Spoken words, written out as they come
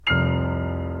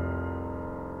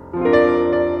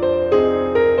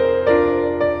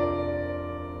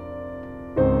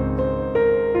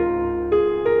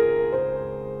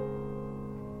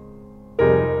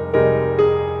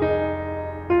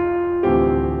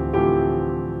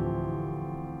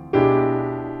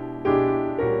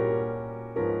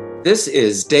This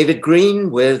is David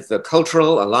Green with the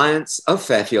Cultural Alliance of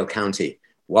Fairfield County,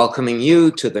 welcoming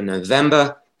you to the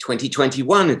November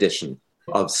 2021 edition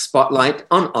of Spotlight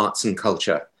on Arts and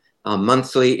Culture, our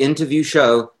monthly interview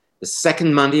show, the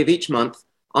second Monday of each month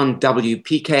on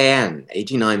WPKN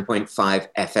 89.5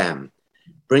 FM,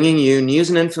 bringing you news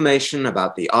and information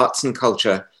about the arts and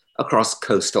culture across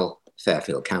coastal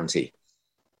Fairfield County.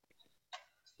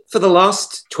 For the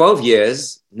last 12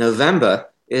 years, November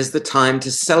is the time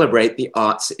to celebrate the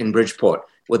arts in Bridgeport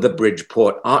with the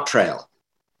Bridgeport Art Trail.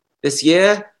 This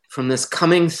year, from this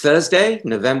coming Thursday,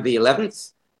 November the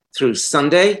 11th, through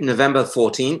Sunday, November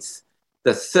 14th,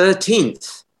 the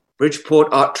 13th Bridgeport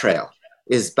Art Trail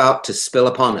is about to spill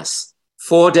upon us.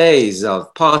 4 days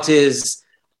of parties,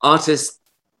 artists,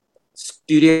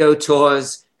 studio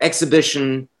tours,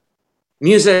 exhibition,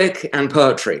 music, and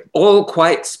poetry, all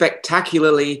quite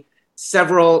spectacularly.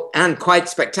 Several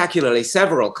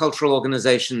cultural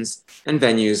organizations and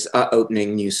venues are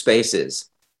opening new spaces.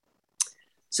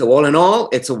 So all in all,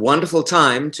 it's a wonderful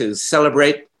time to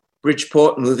celebrate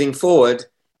Bridgeport moving forward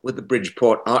with the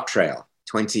Bridgeport Art Trail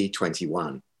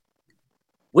 2021.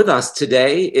 With us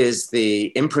today is the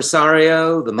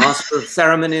impresario, the master of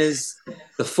ceremonies,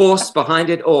 the force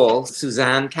behind it all,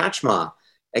 Suzanne Kachmar,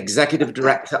 Executive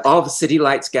Director of City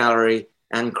Lights Gallery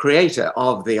and creator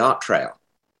of the Art Trail.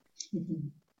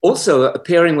 Also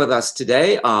appearing with us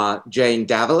today are Jane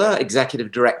Davila,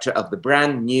 Executive Director of the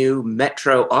brand new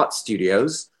Metro Art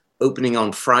Studios, opening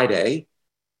on Friday,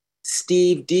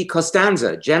 Steve D.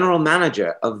 Costanza, General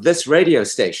Manager of this radio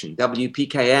station,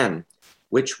 WPKN,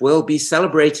 which will be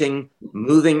celebrating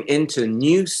moving into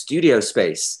new studio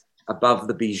space above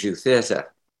the Bijou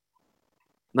Theatre.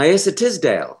 Maisa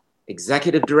Tisdale,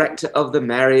 Executive Director of the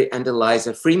Mary and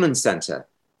Eliza Freeman Center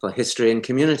for History and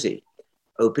Community,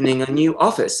 opening a new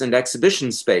office and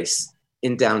exhibition space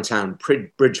in downtown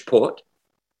Bridgeport.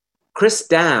 Chris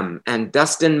Dam and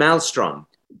Dustin Maelstrom,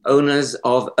 owners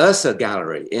of Ursa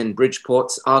Gallery in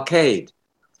Bridgeport's Arcade,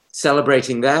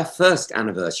 celebrating their first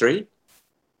anniversary.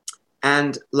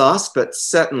 And last, but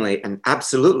certainly and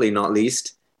absolutely not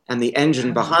least, and the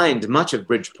engine behind much of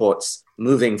Bridgeport's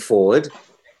moving forward,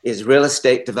 is real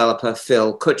estate developer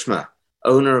Phil Kutchmer,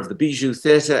 owner of the Bijou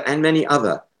Theatre and many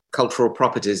other cultural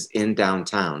properties in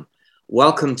downtown.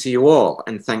 Welcome to you all,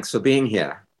 and thanks for being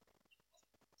here.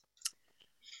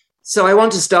 So I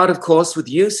want to start, of course, with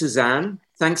you, Suzanne.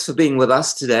 Thanks for being with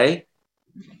us today.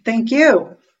 Thank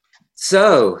you.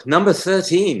 So, number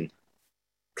 13.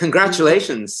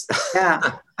 Congratulations.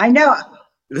 Yeah, I know.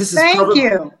 Thank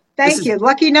you.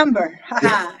 Lucky number.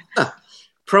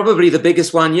 Probably the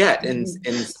biggest one yet in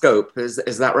scope.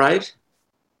 Is that right?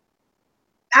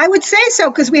 I would say so,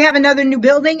 because we have another new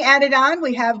building added on.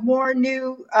 We have more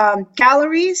new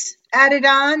galleries added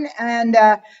on, and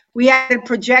we added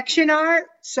projection art.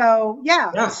 So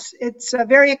yeah. It's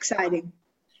very exciting.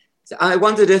 I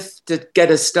wondered if, to get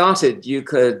us started, you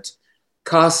could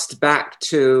cast back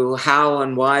to how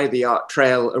and why the Art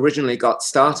Trail originally got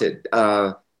started.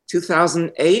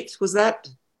 2008, was that?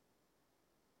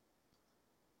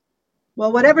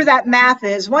 Well, whatever that math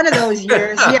is, one of those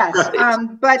years, yes.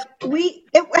 Right. But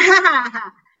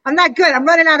I'm not good. I'm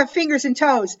running out of fingers and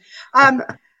toes.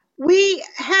 We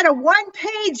had a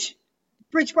one-page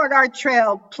Bridgeport Art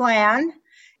Trail plan,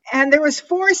 and there was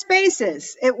 4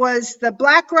 spaces. It was the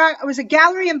Black Rock. It was a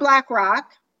gallery in Black Rock.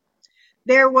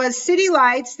 There was City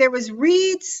Lights. There was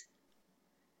Reed's.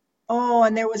 Oh,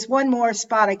 and there was one more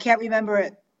spot. I can't remember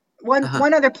it.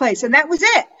 One other place, and that was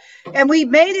it. And we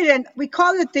made it, and we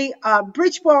called it the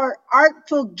Bridgeport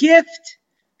Artful Gift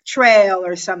Trail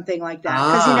or something like that.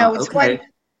 Because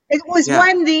it's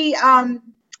when the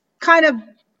kind of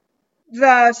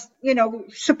the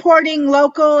supporting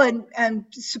local and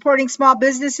supporting small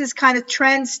businesses kind of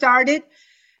trend started.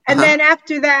 And then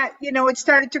after that, it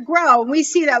started to grow. And we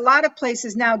see that a lot of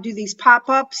places now do these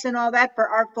pop-ups and all that for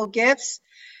artful gifts.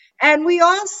 And we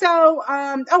also,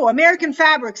 American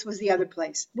Fabrics was the other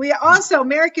place.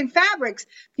 American Fabrics,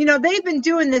 they've been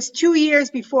doing this 2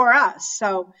 years before us.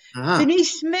 So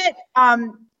Denise Schmidt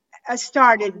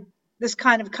started this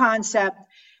kind of concept.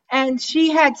 And she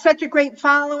had such a great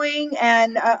following,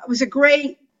 and it was a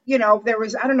great, there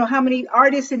was, I don't know how many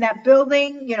artists in that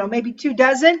building, maybe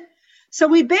 24. So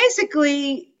we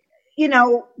basically,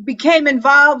 became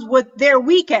involved with their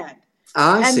weekend.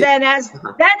 Then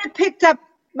it picked up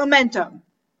momentum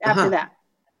after that.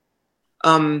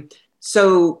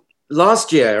 So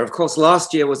last year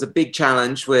was a big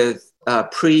challenge with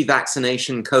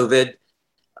pre-vaccination COVID.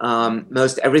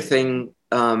 Most everything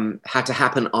had to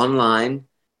happen online.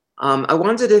 I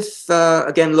wondered if,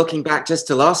 again, looking back just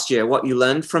to last year, what you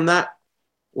learned from that?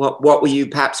 What were you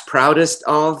perhaps proudest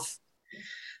of,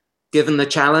 given the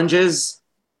challenges?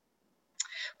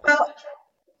 Well,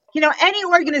 you know, any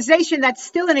organization that's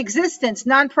still in existence,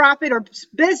 nonprofit or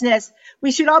business,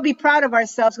 we should all be proud of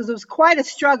ourselves because it was quite a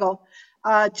struggle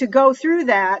to go through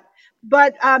that.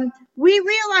 But we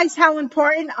realized how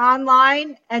important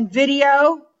online and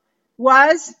video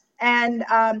was, and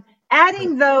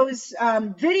adding those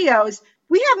videos,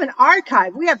 we have an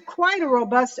archive. We have quite a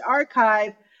robust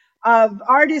archive of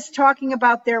artists talking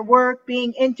about their work,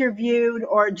 being interviewed,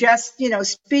 or just, you know,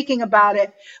 speaking about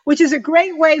it, which is a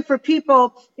great way for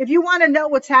people. If you want to know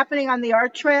what's happening on the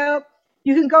art trail,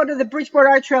 you can go to the Bridgeport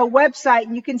Art Trail website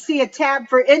and you can see a tab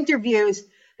for interviews.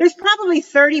 There's probably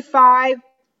 35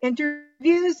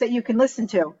 interviews that you can listen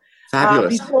to.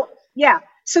 Fabulous. Yeah.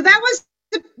 So that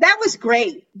was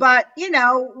great. But, you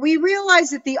know, we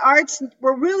realized that the arts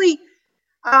were really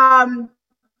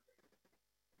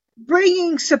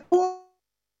bringing support.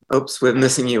 Oops, we're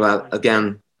missing you out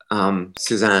again,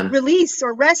 Suzanne. Release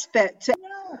or respite.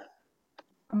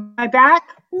 Am I back?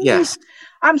 Yes.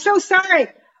 I'm so sorry.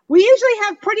 We usually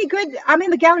have pretty good, I'm in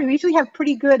the gallery, we usually have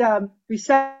pretty good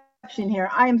reception here.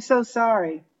 I am so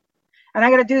sorry. And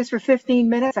I got to do this for 15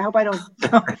 minutes. I hope I don't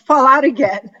fall out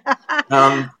again.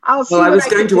 Well, I was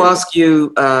going to ask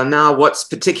you now what's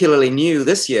particularly new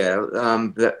this year.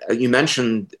 You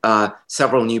mentioned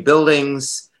several new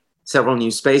buildings, several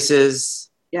new spaces.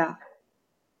 Yeah,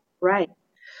 right.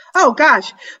 Oh,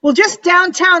 gosh. Well, just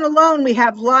downtown alone, we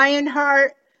have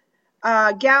Lionheart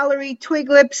Gallery,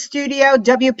 Twiglip Studio.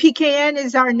 WPKN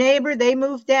is our neighbor. They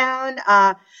moved down.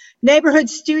 Neighborhood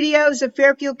Studios of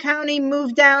Fairfield County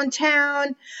moved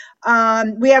downtown.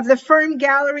 We have the Fern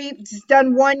Gallery. It's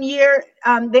done 1 year.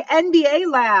 The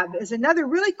NBA Lab is another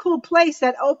really cool place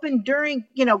that opened during,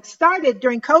 started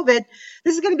during COVID.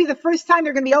 This is going to be the first time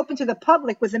they're going to be open to the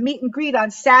public with a meet and greet on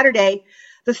Saturday,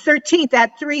 the 13th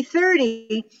at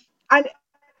 3:30. I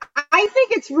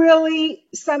think it's really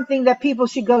something that people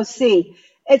should go see.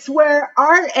 It's where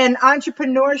art and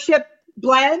entrepreneurship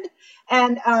blend.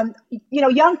 And,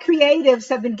 young creatives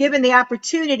have been given the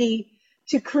opportunity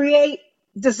to create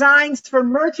designs for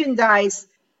merchandise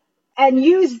and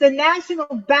use the National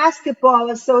Basketball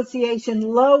Association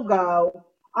logo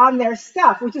on their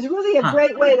stuff, which is really a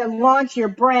great way to launch your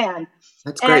brand.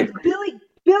 That's great. And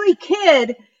Billy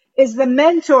Kidd is the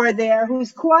mentor there,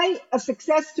 who's quite a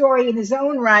success story in his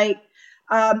own right.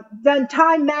 Done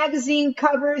Time magazine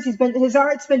covers. His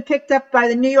art's been picked up by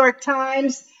the New York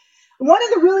Times. One of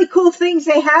the really cool things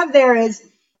they have there is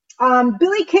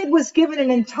Billy Kidd was given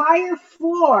an entire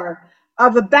floor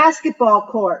of a basketball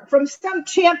court from some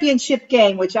championship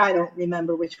game, which I don't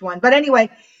remember which one. But anyway,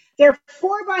 they're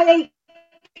 4x8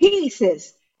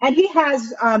 pieces. And he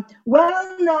has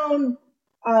well-known,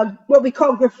 what we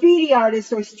call graffiti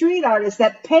artists or street artists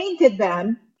that painted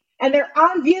them. And they're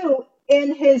on view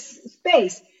in his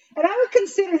space. And I would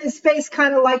consider his space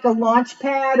kind of like a launch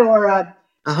pad or a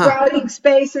sprouting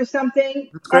space or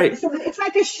something. That's great. So it's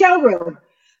like a showroom,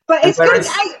 but it's good.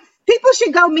 People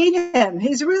should go meet him.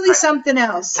 He's really something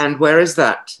else. And where is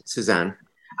that, Suzanne?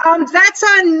 That's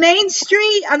on Main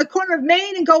Street, on the corner of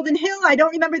Main and Golden Hill. I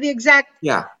don't remember the exact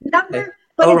number,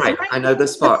 but it's right. I know the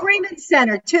spot. The Freeman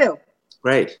Center too.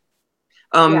 Great.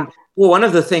 Well, one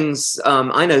of the things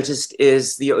I noticed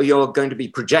is you're going to be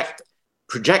project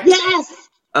yes.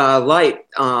 Light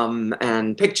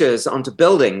and pictures onto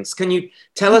buildings. Can you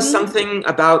tell us something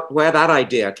about where that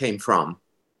idea came from?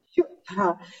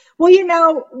 Sure.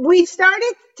 Well, we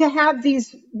started to have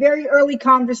these very early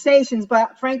conversations,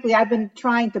 but frankly, I've been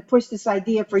trying to push this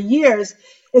idea for years,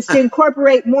 is to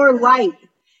incorporate more light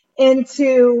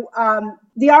into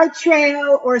the art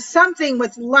trail or something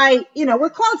with light. We're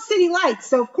called City Lights,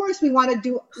 so of course we want to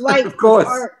do light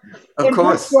art in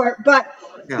Bridgeport, but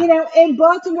in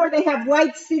Baltimore, they have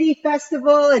Light City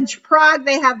Festival. In Prague,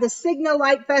 they have the Signal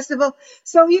Light Festival.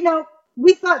 So,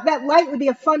 we thought that light would be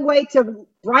a fun way to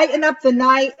brighten up the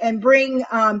night and bring,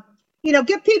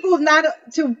 get people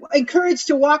encouraged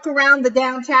to walk around the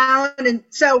downtown. And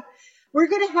so we're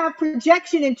going to have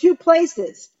projection in two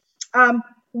places.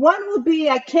 One will be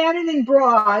at Cannon and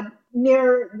Broad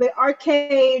near the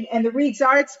arcade and the Reed's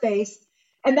Art Space.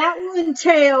 And that will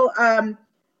entail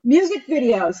music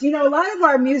videos. A lot of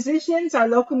our musicians, our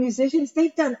local musicians,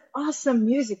 they've done awesome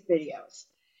music videos.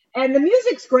 And the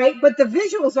music's great, but the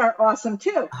visuals are awesome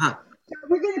too. So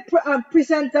we're going to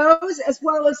present those as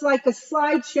well as like a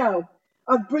slideshow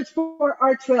of Bridgeport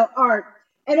Art Trail art.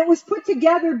 And it was put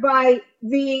together by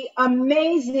the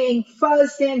amazing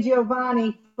Fuzz San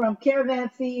Giovanni from Caravan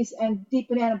Thieves and Deep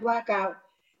Banana Blackout.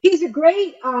 He's a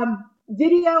great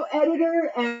video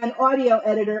editor and audio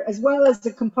editor, as well as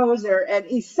a composer, and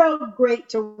he's so great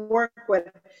to work with.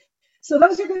 So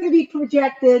those are going to be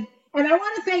projected. And I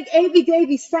want to thank A.V.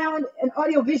 Davies Sound and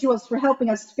Audio Visuals for helping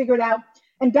us figure it out.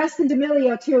 And Dustin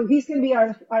D'Amelio, too. He's going to be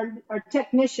our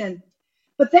technician.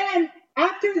 But then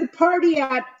after the party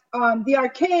at the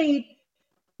arcade,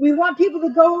 we want people to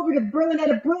go over to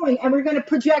Berlinetta Brewing, and we're going to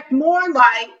project more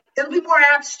light. It'll be more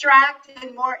abstract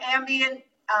and more ambient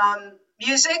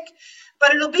music,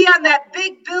 but it'll be on that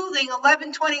big building,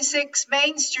 1126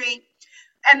 Main Street.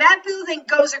 And that building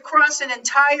goes across an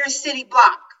entire city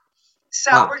block.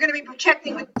 So we're going to be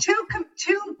projecting with two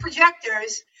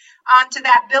projectors onto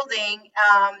that building.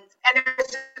 And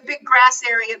there's a big grass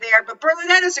area there, but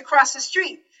Berlinetta's across the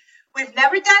street. We've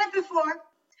never done it before.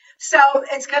 So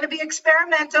it's going to be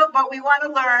experimental, but we want to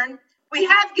learn. We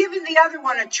have given the other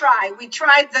one a try. We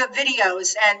tried the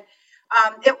videos, and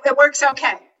it works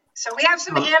okay. So we have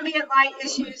some ambient light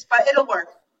issues, but it'll work.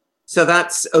 So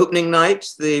that's opening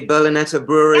night, the Berlinetta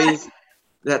Brewery. Yes.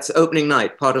 That's opening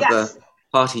night, part of the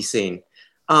party scene.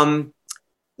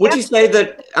 Would you say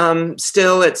that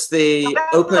still it's the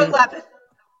open? 11th.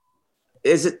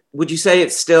 Would you say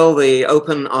it's still the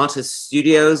open artist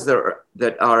studios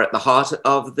that are at the heart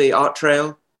of the art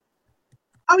trail?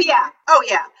 Oh yeah.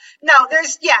 No,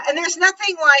 there's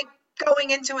nothing like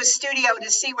going into a studio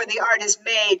to see where the art is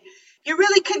made. You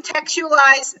really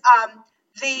contextualize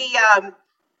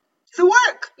the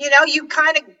work. You know, you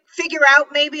kind of figure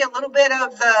out maybe a little bit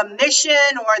of the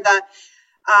mission or the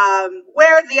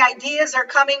where the ideas are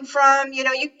coming from. You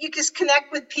know, you just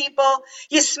connect with people.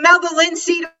 You smell the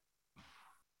linseed.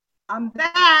 I'm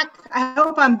back. I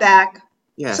hope I'm back.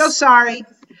 Yes. So sorry. Okay.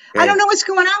 I don't know what's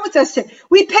going on with us today.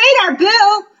 We paid our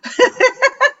bill.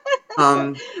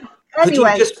 Anyway. Could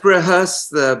you just rehearse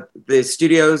the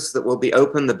studios that will be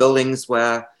open, the buildings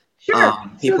where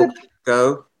people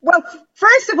go? Well,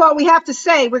 first of all, we have to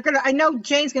say, I know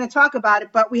Jane's going to talk about it,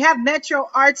 but we have Metro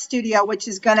Art Studio, which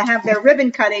is going to have their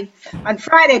ribbon cutting on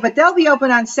Friday, but they'll be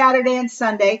open on Saturday and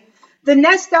Sunday. The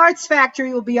Nest Arts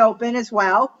Factory will be open as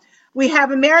well. We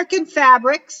have American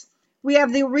Fabrics. We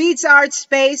have the Reed's Art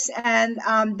Space and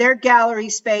their gallery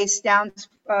space down,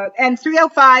 and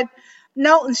 305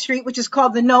 Knowlton Street, which is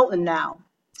called the Knowlton now.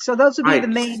 So those would be the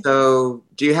main. So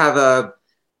do you have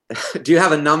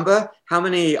a number? How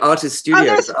many artist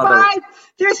studios are there?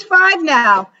 There's 5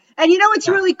 now. And you know what's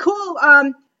really cool?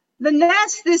 The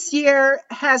Nest this year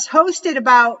has hosted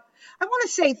about, I want to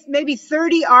say maybe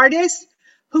 30 artists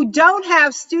who don't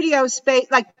have studio space,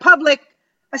 like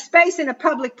a space in a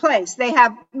public place. They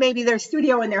have maybe their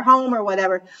studio in their home or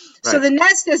whatever. Right. So the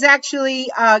Nest is actually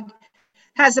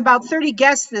has about 30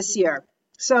 guests this year.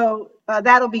 So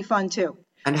that'll be fun too.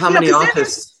 And how many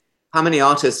artists? How many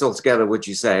artists altogether would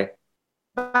you say?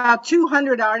 About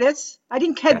 200 artists. I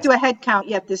didn't do a head count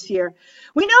yet this year.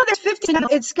 We know there's 15.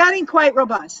 It's getting quite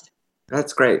robust.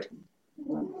 That's great.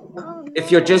 If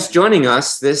you're just joining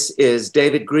us, this is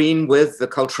David Green with the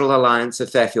Cultural Alliance of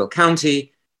Fairfield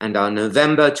County and our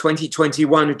November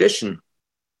 2021 edition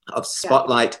of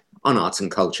Spotlight on Arts and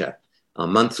Culture, our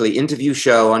monthly interview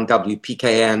show on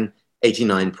WPKN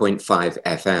 89.5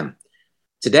 FM.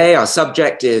 Today, our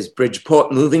subject is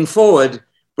Bridgeport Moving Forward,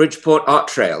 Bridgeport Art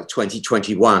Trail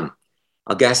 2021.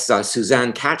 Our guests are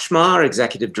Suzanne Kachmar,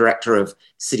 Executive Director of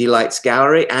City Lights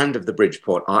Gallery and of the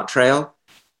Bridgeport Art Trail,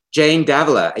 Jane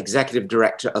Davila, Executive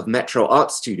Director of Metro Art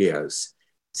Studios,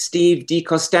 Steve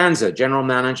DiCostanzo, General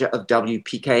Manager of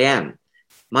WPKN,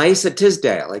 Maisa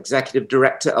Tisdale, Executive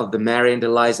Director of the Mary and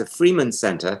Eliza Freeman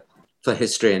Center for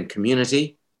History and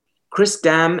Community, Chris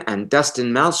Dam and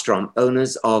Dustin Malmstrom,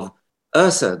 owners of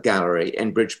Ursa Gallery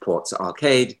in Bridgeport's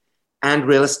Arcade, and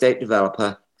real estate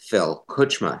developer Phil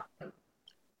Kuchma.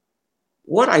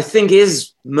 What I think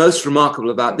is most remarkable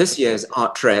about this year's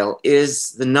Art Trail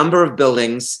is the number of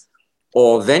buildings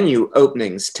or venue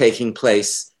openings taking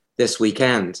place this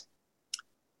weekend.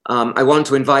 I want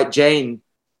to invite Jane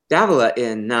Davila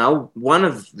in now. One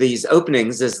of these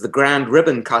openings is the grand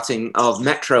ribbon cutting of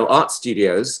Metro Art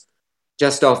Studios,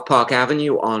 just off Park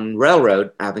Avenue on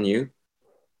Railroad Avenue.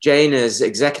 Jane is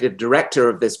executive director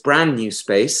of this brand new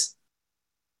space.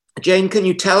 Jane, can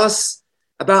you tell us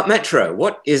about Metro?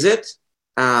 What is it?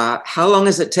 How long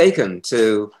has it taken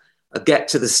to get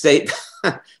to the state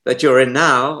that you're in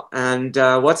now? And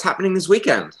what's happening this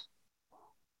weekend?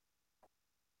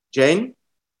 Jane?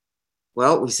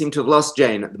 Well, we seem to have lost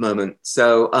Jane at the moment.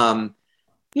 So,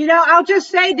 you know, I'll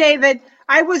just say, David,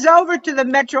 I was over to the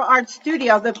Metro Art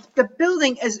Studio. The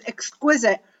building is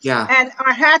exquisite. Yeah. And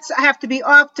our hats have to be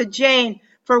off to Jane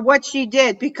for what she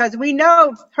did, because we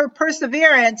know her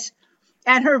perseverance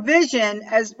and her vision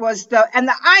and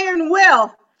the iron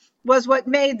will was what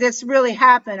made this really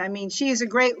happen. I mean, she is a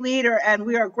great leader, and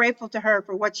we are grateful to her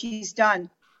for what she's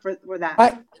done for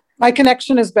that. My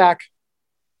connection is back.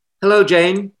 Hello,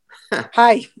 Jane.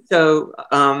 Hi. So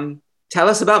tell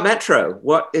us about Metro,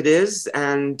 what it is,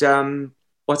 and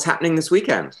what's happening this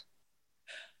weekend.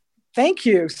 Thank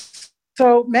you.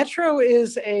 So Metro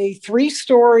is a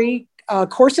 3-story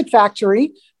corset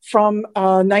factory from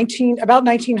about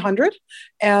 1900,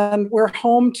 and we're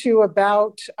home to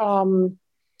about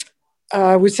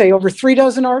I would say over 3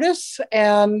 dozen artists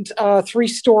and 3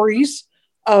 stories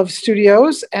of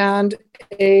studios and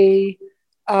a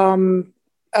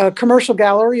commercial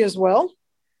gallery as well.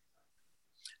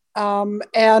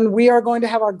 And we are going to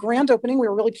have our grand opening.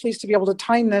 We're really pleased to be able to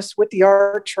time this with the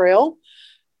art trail.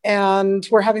 And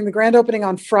we're having the grand opening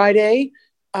on Friday,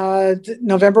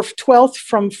 November 12th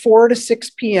from 4 to 6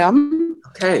 p.m.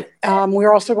 Okay.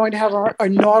 We're also going to have our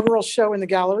inaugural show in the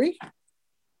gallery.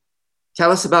 Tell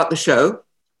us about the show.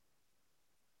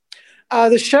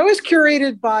 The show is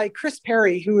curated by Chris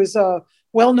Perry, who is a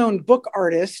well-known book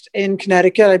artist in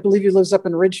Connecticut. I believe he lives up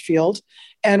in Ridgefield.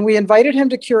 And we invited him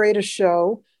to curate a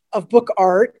show of book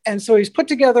art. And so he's put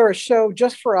together a show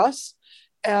just for us.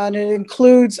 And it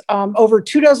includes over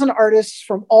 2 dozen artists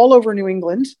from all over New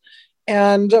England.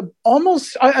 And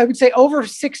almost, I would say over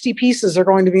 60 pieces are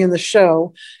going to be in the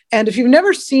show. And if you've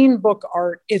never seen book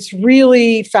art, it's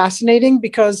really fascinating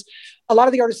because a lot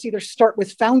of the artists either start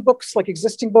with found books, like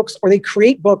existing books, or they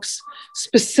create books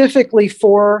specifically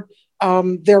for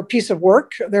their piece of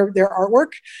work, their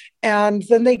artwork. And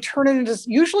then they turn it into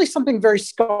usually something very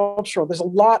sculptural. There's a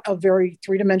lot of very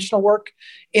 3-dimensional work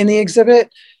in the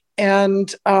exhibit.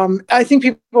 And I think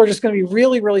people are just going to be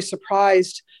really, really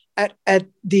surprised at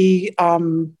the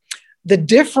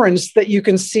difference that you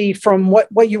can see from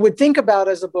what you would think about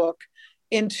as a book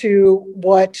into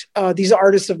what these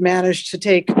artists have managed to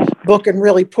take book and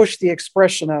really push the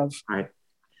expression of. Right.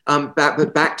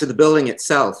 Back to the building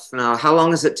itself. Now, how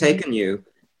long has it taken you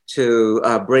to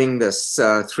bring this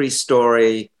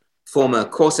 3-story former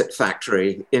corset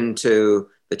factory into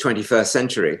the 21st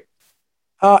century?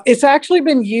 It's actually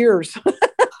been years.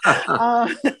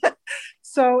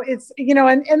 So it's,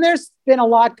 and there's been a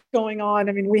lot going on.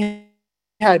 I mean, we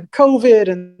had COVID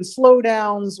and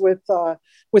slowdowns with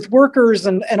workers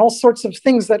and all sorts of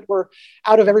things that were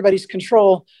out of everybody's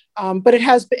control. But it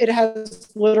has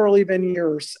literally been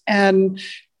years. And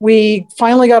we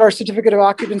finally got our certificate of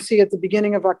occupancy at the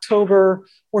beginning of October.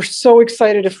 We're so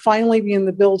excited to finally be in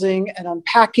the building and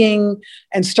unpacking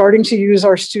and starting to use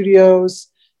our studios.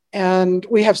 And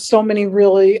we have so many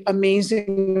really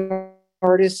amazing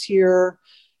artists here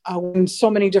in so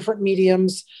many different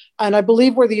mediums. And I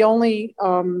believe we're the only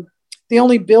art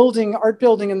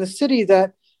building in the city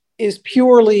that is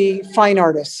purely fine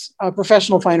artists,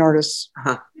 professional fine artists.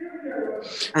 Uh-huh.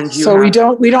 And so we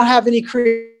don't have any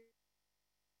creative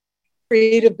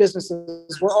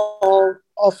businesses. We're all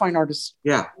fine artists.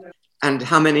 Yeah. And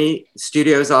how many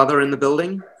studios are there in the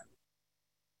building?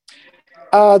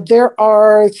 There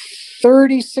are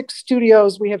 36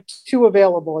 studios. We have 2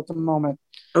 available at the moment.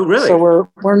 Oh, really? So we're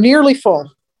nearly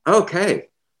full. Okay.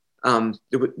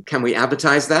 Can we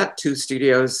advertise that? 2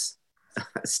 studios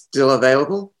still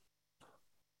available?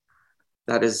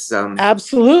 That is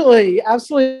absolutely.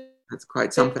 That's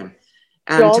quite something.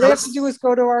 And so all they have to do is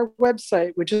go to our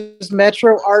website, which is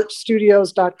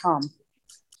metroartstudios.com.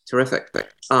 Terrific.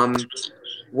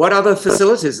 What other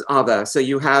facilities are there? So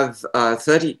you have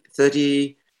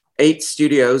 38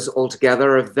 studios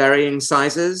altogether of varying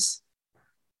sizes?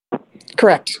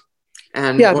 Correct.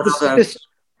 And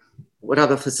what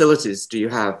other facilities do you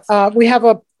have? We have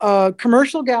a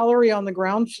commercial gallery on the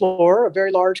ground floor, a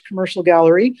very large commercial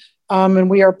gallery. And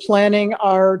we are planning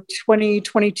our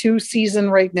 2022 season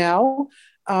right now.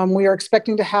 We are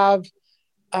expecting to have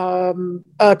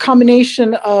a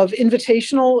combination of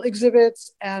invitational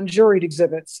exhibits and juried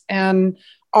exhibits. And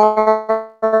our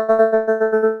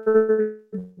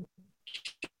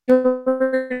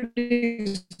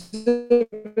juried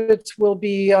exhibits will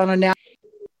be on a national.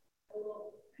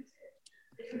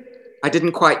 I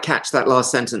didn't quite catch that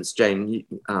last sentence, Jane.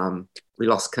 We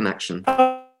lost connection.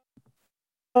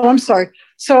 Oh, I'm sorry.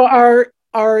 So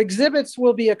our exhibits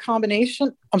will be a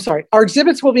combination. Our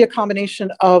exhibits will be a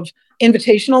combination of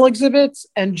invitational exhibits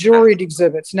and juried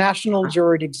exhibits, national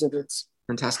juried exhibits.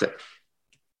 Fantastic.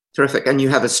 Terrific. And you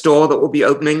have a store that will be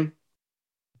opening?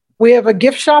 We have a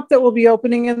gift shop that will be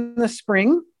opening in the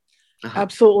spring.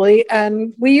 Absolutely.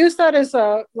 And we use that as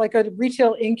a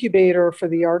retail incubator for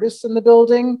the artists in the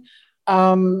building.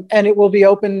 And it will be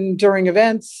open during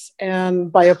events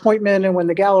and by appointment and when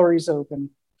the gallery's open.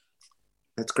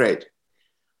 That's great.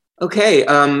 Okay,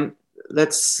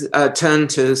 let's turn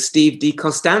to Steve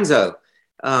DiCostanzo.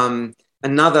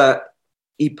 Another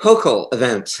epochal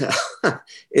event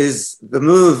is the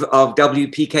move of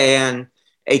WPKN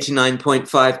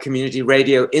 89.5 community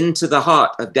radio into the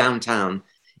heart of downtown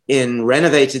in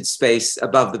renovated space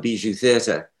above the Bijou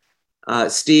Theatre.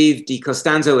 Steve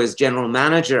DiCostanzo is general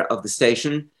manager of the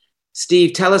station.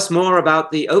 Steve, tell us more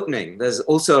about the opening. There's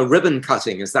also a ribbon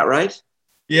cutting, is that right?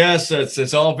 Yes,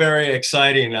 it's all very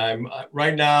exciting. I'm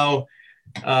right now,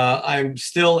 I'm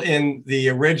still in the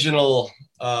original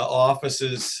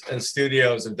offices and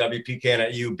studios of WPKN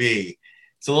at UB.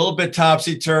 It's a little bit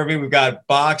topsy-turvy. We've got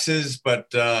boxes,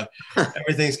 but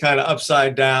everything's kind of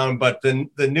upside down. But the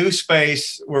new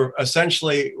space, we're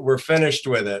finished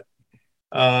with it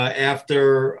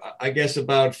after, I guess,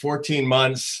 about 14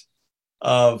 months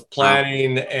of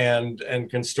planning and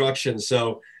construction.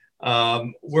 So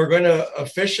we're going to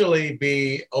officially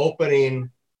be opening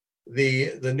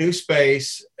the new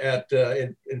space at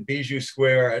in Bijou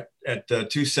Square at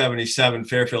 277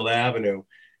 Fairfield Avenue.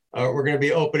 We're going to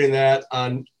be opening that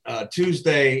on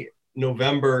Tuesday,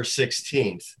 November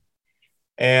 16th.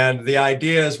 And the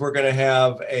idea is we're going to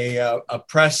have a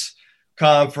press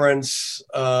conference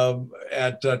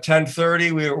at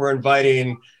 10:30. We're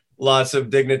inviting lots of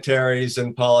dignitaries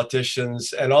and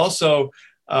politicians, and also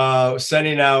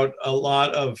sending out a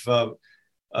lot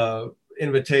of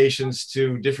invitations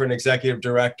to different executive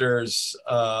directors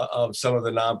of some of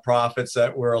the nonprofits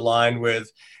that we're aligned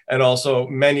with, and also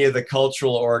many of the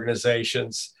cultural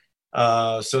organizations,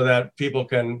 so that people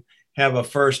can have a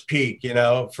first peek,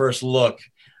 first look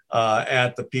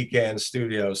at the PKN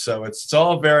studio. So it's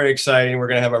all very exciting. We're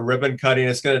going to have a ribbon cutting.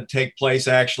 It's going to take place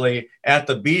actually at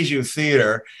the Bijou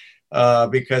Theater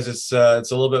because it's a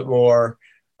little bit more,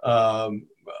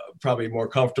 probably more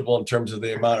comfortable in terms of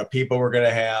the amount of people we're going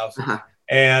to have.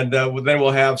 And then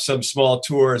we'll have some small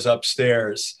tours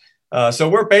upstairs. So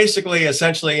we're basically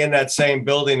essentially in that same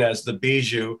building as the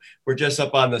Bijou. We're just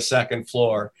up on the second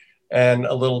floor and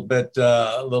a little bit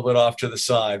off to the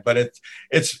side. But it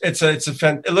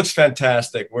looks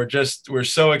fantastic. We're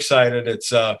so excited.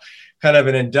 It's kind of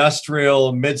an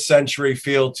industrial mid-century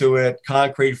feel to it.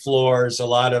 Concrete floors.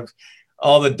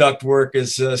 All the ductwork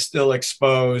is still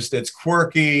exposed. It's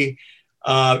quirky.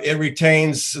 It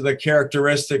retains the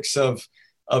characteristics of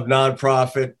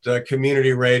nonprofit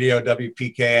community radio,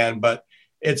 WPKN, but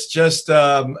it's just,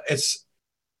 it's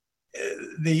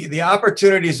the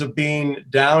opportunities of being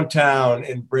downtown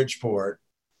in Bridgeport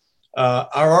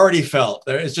are already felt.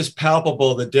 It's just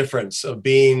palpable, the difference of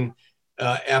being,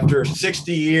 after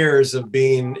 60 years of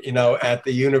being, at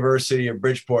the University of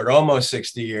Bridgeport, almost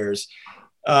 60 years,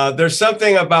 there's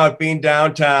something about being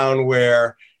downtown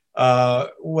where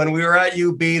when we were at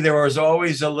UB, there was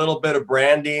always a little bit of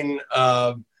branding,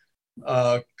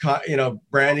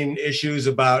 branding issues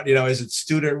about, is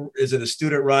it a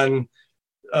student run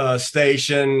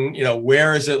station?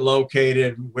 Where is it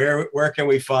located? Where can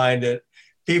we find it?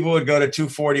 People would go to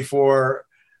 244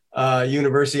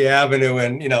 University Avenue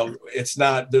and,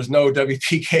 there's no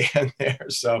WPKN there.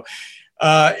 So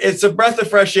it's a breath of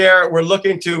fresh air. We're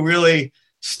looking to really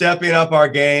stepping up our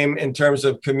game in terms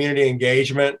of community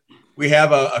engagement. We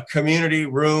have a community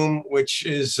room, which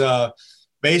is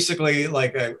basically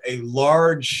like a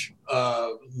large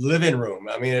living room.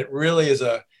 I mean, it really is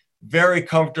a very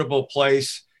comfortable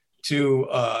place to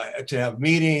have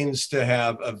meetings, to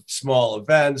have small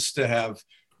events, to have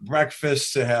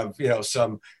breakfast, to have,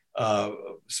 some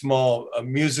small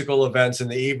musical events in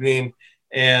the evening.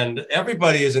 And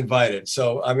everybody is invited.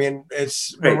 So, I mean,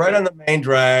 we're right on the main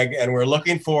drag, and we're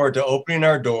looking forward to opening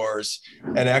our doors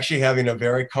and actually having a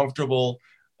very comfortable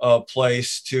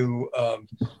place to,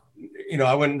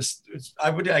 I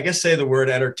would say the word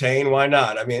entertain. Why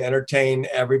not? I mean, entertain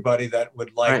everybody that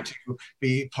would like to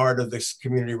be part of this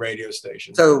community radio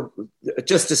station. So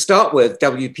just to start with,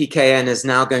 WPKN is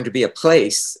now going to be a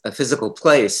physical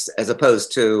place, as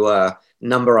opposed to a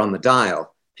number on the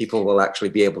dial. People will actually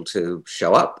be able to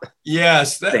show up.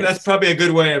 Yes, that's probably a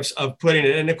good way of putting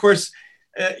it. And of course,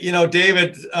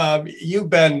 David, you've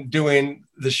been doing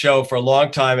the show for a long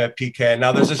time at PKN.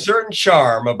 Now, there's a certain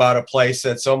charm about a place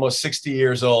that's almost 60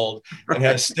 years old and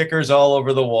has stickers all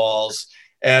over the walls,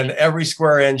 and every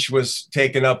square inch was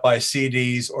taken up by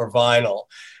CDs or vinyl.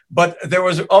 But there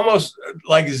was almost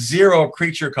like zero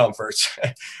creature comforts.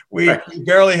 We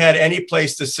barely had any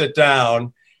place to sit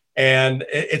down. And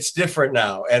it's different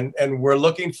now. And we're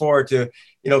looking forward to,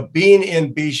 being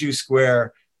in Bijou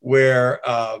Square where,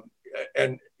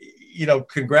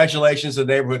 congratulations to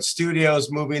Neighborhood Studios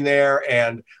moving there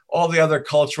and all the other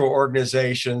cultural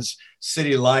organizations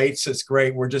City Lights. It's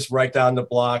great. We're just right down the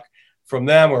block from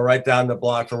them. We're right down the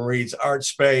block from Reed's Art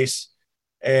Space.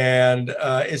 And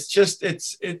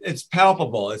it's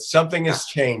palpable. It's something is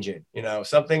changing, you know,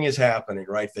 something is happening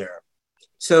right there.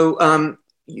 So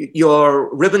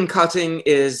your ribbon cutting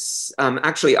is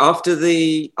actually after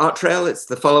the art trail. It's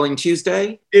the following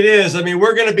Tuesday. It is. I mean,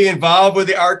 we're going to be involved with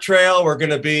the art trail. We're going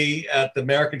to be at the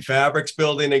American Fabrics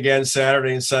building again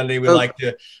Saturday and Sunday. We like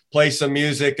to play some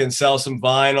music and sell some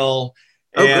vinyl.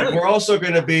 And we're also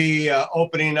going to be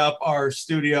opening up our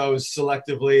studios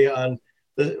selectively on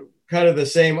the kind of the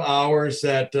same hours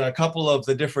that a couple of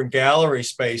the different gallery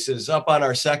spaces. Up on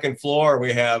our second floor,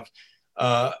 we have,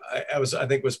 I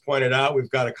think was pointed out, we've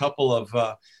got a couple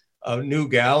of new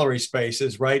gallery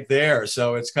spaces right there.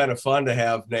 So it's kind of fun to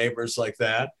have neighbors like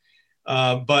that.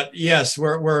 But yes,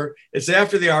 it's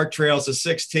after the art trail, it's the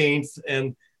 16th.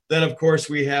 And then of course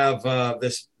we have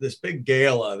this big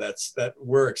gala that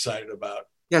we're excited about.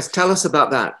 Yes, tell us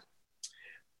about that.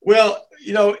 Well,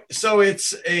 you know, so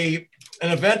it's an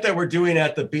event that we're doing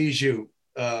at the Bijou.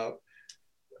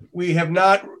 We have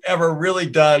not ever really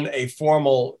done a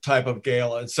formal type of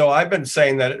gala. And so I've been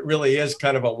saying that it really is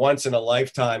kind of a once in a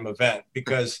lifetime event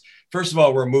because first of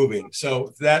all, we're moving.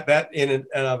 So that in and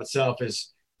of itself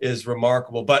is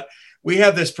remarkable. But we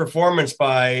have this performance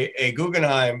by a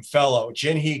Guggenheim fellow,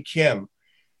 Jin-Hee Kim,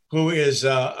 who is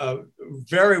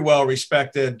very well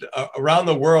respected around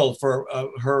the world for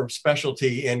her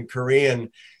specialty in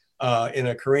Korean, in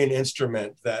a Korean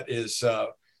instrument that is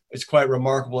it's quite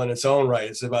remarkable in its own right.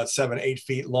 It's about 7-8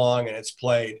 feet long and it's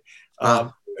played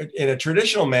in a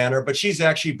traditional manner, but she's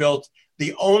actually built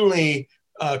the only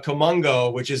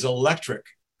komungo, which is electric.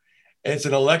 It's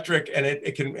an electric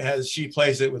and she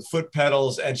plays it with foot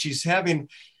pedals, and she's having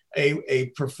a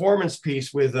performance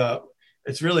piece with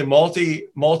it's really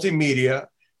multimedia.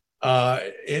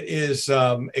 It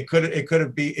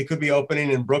could be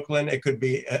opening in Brooklyn. It could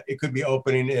be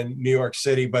opening in New York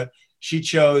City, but she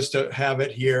chose to have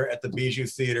it here at the Bijou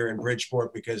Theater in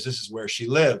Bridgeport because this is where she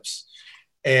lives.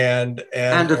 And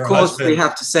of course, we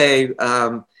have to say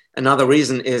another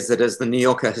reason is that, as the New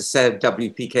Yorker has said,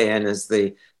 WPKN is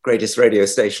the greatest radio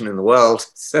station in the world.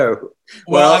 So,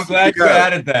 well, I'm glad you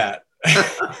added that.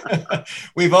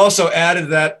 We've also added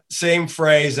that same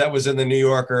phrase that was in the New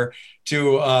Yorker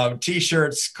to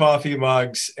T-shirts, coffee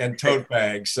mugs, and tote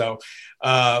bags. So,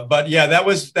 but yeah, that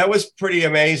was pretty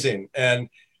amazing, and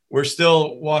we're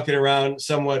still walking around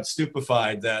somewhat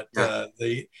stupefied that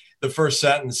the first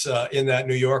sentence in that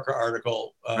New Yorker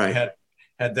article had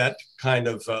that kind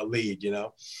of lead, you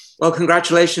know. Well,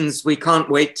 congratulations! We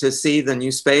can't wait to see the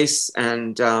new space,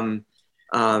 and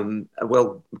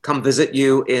we'll come visit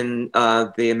you in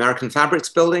the American Fabrics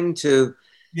building to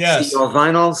see your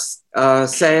vinyl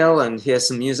sale and hear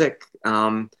some music.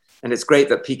 And it's great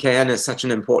that PKN is such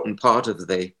an important part of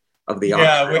the art.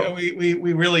 Yeah,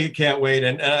 we really can't wait.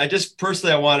 And I just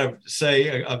personally, I want to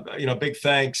say big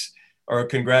thanks or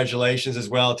congratulations as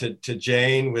well to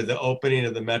Jane with the opening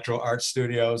of the Metro Art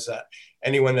Studios.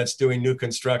 Anyone that's doing new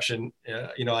construction,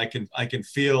 I can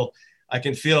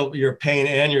feel your pain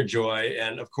and your joy.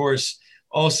 And of course,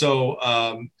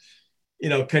 also,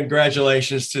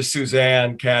 congratulations to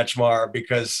Suzanne Kachmar,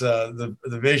 because the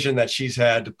vision that she's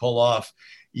had to pull off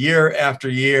year after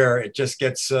year, it just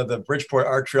gets, the Bridgeport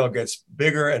Art Trail gets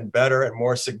bigger and better and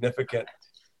more significant.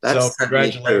 So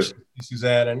congratulations to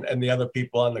Suzanne and the other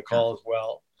people on the call as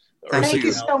well. Thank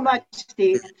you so much,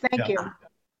 Steve. Thank you.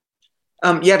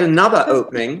 Yet another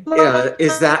opening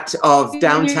is that of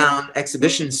downtown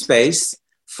exhibition space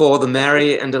for the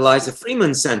Mary and Eliza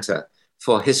Freeman Center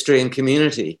for History and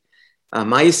Community.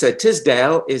 Maisa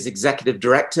Tisdale is executive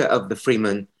director of the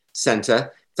Freeman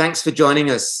Center. Thanks for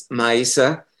joining us,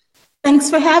 Maisa.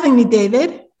 Thanks for having me,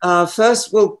 David.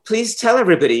 First, will please tell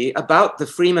everybody about the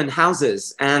Freeman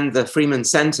houses and the Freeman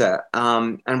Center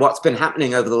and what's been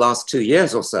happening over the last 2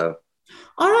 years or so.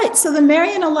 All right, so the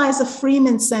Mary and Eliza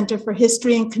Freeman Center for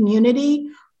History and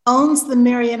Community owns the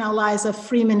Mary and Eliza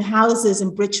Freeman houses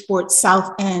in Bridgeport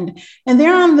South End, and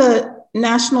they're on the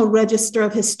National Register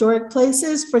of Historic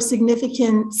Places for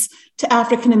significance to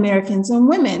African Americans and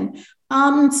women.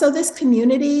 So this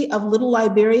community of Little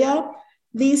Liberia,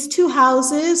 these two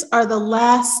houses are the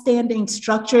last standing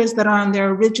structures that are on their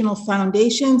original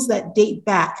foundations that date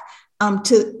back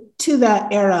to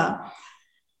that era.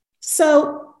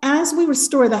 So as we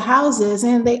restore the houses,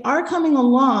 and they are coming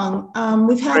along,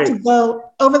 we've had to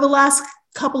go, over the last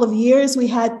couple of years, we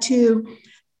had to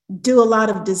do a lot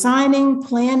of designing,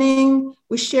 planning.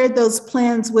 We shared those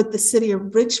plans with the city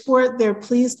of Bridgeport. They're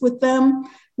pleased with them.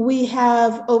 We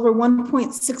have over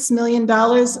 $1.6 million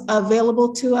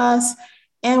available to us.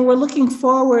 And we're looking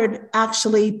forward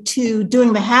actually to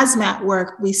doing the hazmat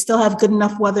work. We still have good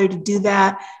enough weather to do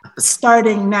that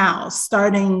starting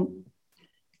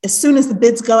as soon as the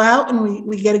bids go out and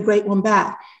we get a great one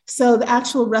back. So the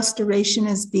actual restoration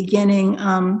is beginning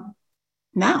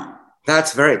now.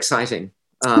 That's very exciting.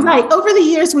 Right. Over the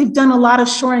years, we've done a lot of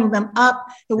shoring them up.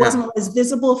 It wasn't always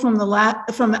visible from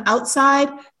the outside,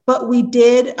 but we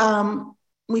did.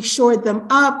 We shored them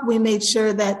up. We made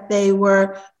sure that they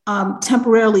were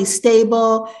temporarily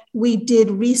stable. We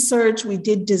did research. We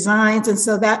did designs, and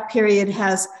so that period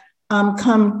has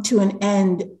come to an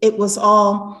end. It was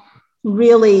all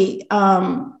really.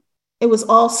 It was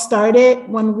all started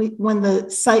when the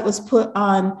site was put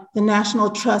on the National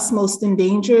Trust Most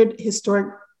Endangered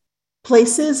Historic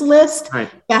Places list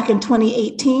back in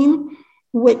 2018,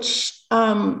 which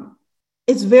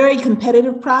is a very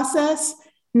competitive process.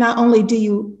 Not only do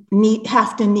you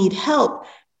have to need help,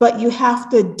 but you have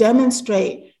to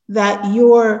demonstrate that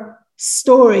your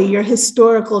story, your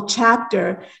historical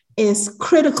chapter, is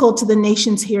critical to the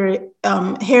nation's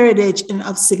heritage and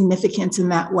of significance in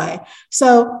that way.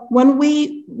 So when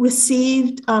we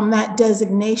received that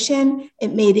designation, it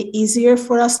made it easier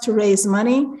for us to raise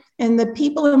money. And the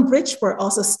people in Bridgeport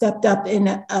also stepped up in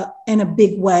a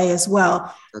big way as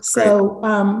well. That's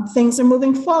so things are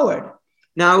moving forward.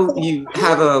 Now you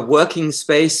have a working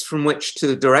space from which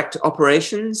to direct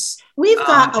operations. We've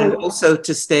got and also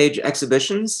to stage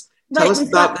exhibitions. Tell us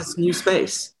about this new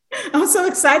space. I'm so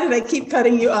excited. I keep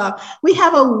cutting you off. We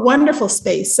have a wonderful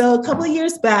space. So a couple of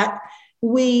years back,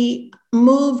 we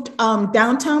moved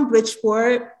downtown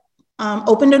Bridgeport,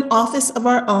 opened an office of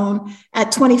our own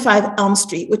at 25 Elm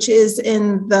Street, which is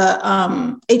in the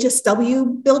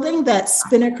HSW building that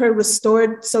Spinnaker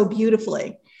restored so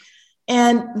beautifully.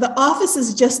 And the office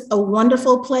is just a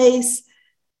wonderful place.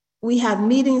 We have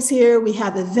meetings here, we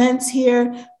have events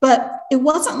here, but it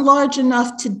wasn't large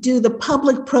enough to do the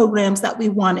public programs that we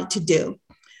wanted to do.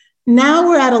 Now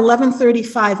we're at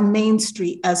 1135 Main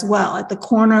Street as well, at the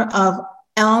corner of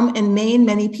Elm and Main.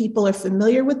 Many people are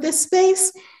familiar with this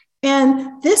space.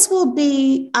 And this will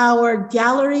be our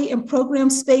gallery and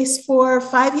program space for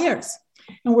 5 years.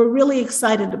 And we're really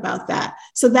excited about that.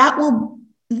 So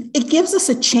it gives us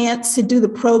a chance to do the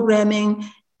programming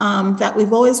that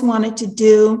we've always wanted to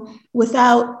do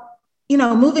without,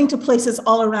 moving to places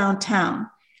all around town.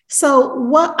 So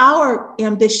what our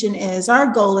ambition is, our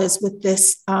goal is with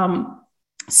this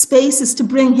space is to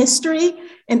bring history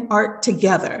and art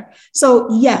together.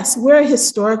 So yes, we're a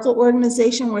historical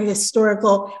organization, we're a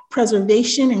historical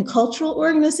preservation and cultural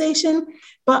organization,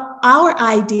 but our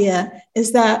idea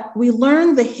is that we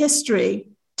learn the history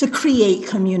to create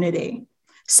community.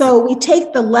 So we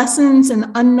take the lessons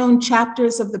and unknown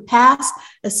chapters of the past,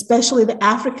 especially the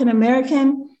African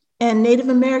American and Native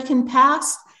American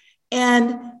past,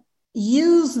 and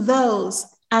use those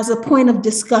as a point of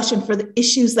discussion for the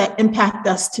issues that impact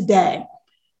us today.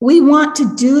 We want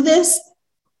to do this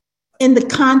in the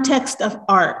context of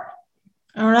art,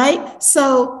 all right?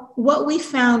 So what we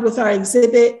found with our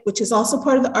exhibit, which is also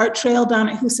part of the art trail down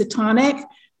at Housatonic,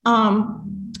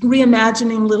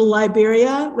 Reimagining Little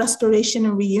Liberia, Restoration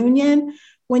and Reunion,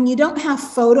 when you don't have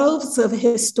photos of a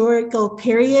historical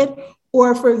period,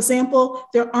 or for example,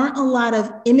 there aren't a lot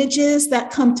of images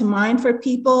that come to mind for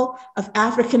people of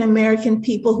African-American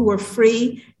people who were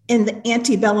free in the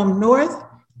antebellum North,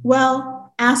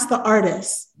 well, ask the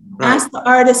artists. Right. Ask the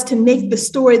artists to make the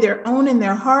story their own in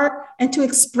their heart and to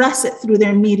express it through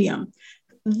their medium.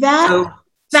 That's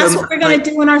what we're going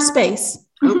to do in our space.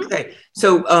 Okay.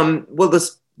 So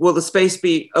will the space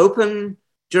be open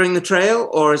during the trail,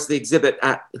 or is the exhibit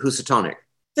at Housatonic?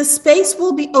 The space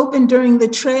will be open during the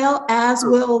trail, as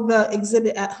will the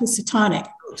exhibit at Housatonic.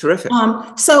 Terrific.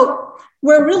 So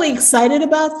we're really excited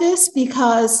about this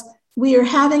because we are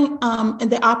having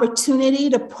the opportunity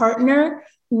to partner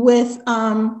with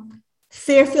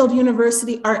Fairfield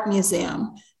University Art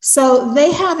Museum. So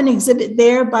they have an exhibit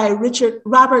there by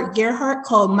Robert Gerhardt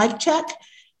called Mic Check,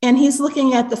 and he's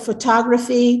looking at the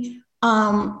photography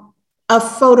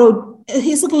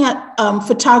He's looking at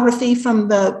photography from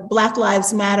the Black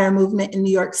Lives Matter movement in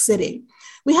New York City.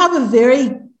 We have a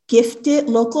very gifted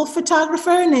local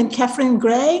photographer named Kefren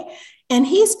Gray, and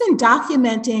he's been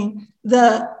documenting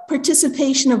the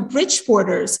participation of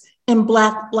Bridgeporters in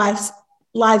Black Lives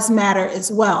Matter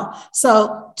as well.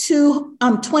 So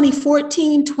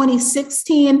 2014,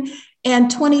 2016,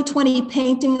 and 2020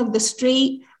 painting of the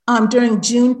street during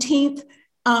Juneteenth,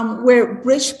 where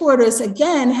Bridgeporters,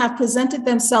 again, have presented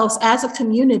themselves as a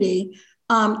community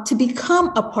to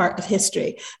become a part of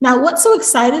history. Now, what's so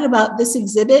excited about this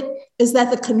exhibit is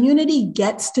that the community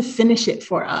gets to finish it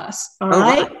for us, all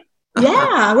right?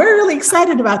 Yeah, we're really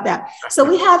excited about that. So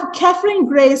we have Catherine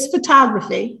Gray's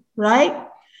photography, right?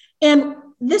 And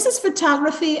this is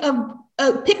photography of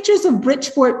pictures of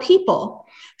Bridgeport people.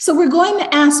 So we're going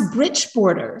to ask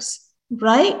Bridgeporters,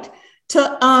 right,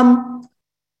 to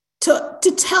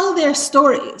tell their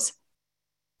stories.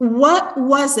 What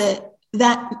was it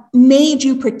that made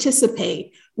you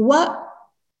participate? What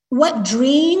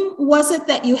dream was it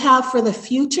that you have for the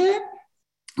future?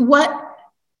 What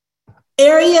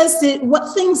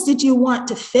things did you want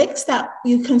to fix that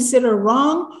you consider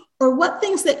wrong? Or what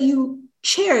things that you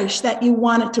cherish that you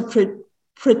wanted to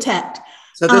protect?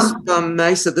 So this,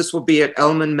 Mesa, this will be at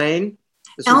Elman, Maine?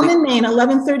 Elman, Maine,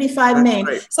 1135 That's Maine.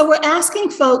 great. So we're asking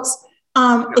folks,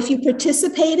 if you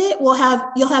participated, you'll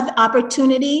have the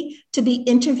opportunity to be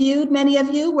interviewed, many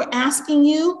of you. We're asking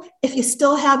you if you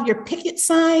still have your picket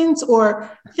signs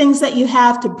or things that you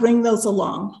have to bring those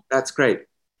along. That's great.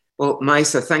 Well,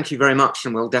 Maisa, thank you very much,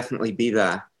 and we'll definitely be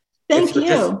there. Thank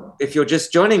you. If you're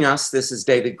just joining us, this is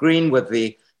David Green with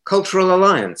the Cultural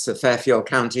Alliance of Fairfield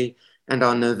County and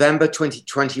our November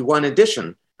 2021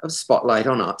 edition of Spotlight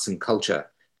on Arts and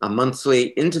Culture, a monthly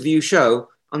interview show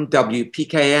on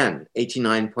WPKN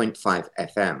 89.5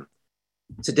 FM.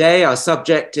 Today, our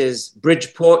subject is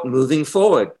Bridgeport Moving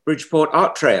Forward, Bridgeport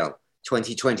Art Trail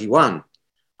 2021.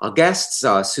 Our guests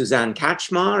are Suzanne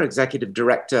Kachmar, Executive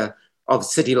Director of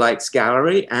City Lights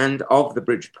Gallery and of the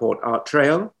Bridgeport Art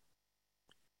Trail,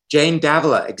 Jane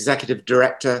Davila, Executive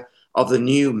Director of the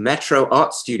new Metro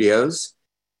Art Studios,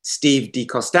 Steve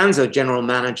DiCostanzo, General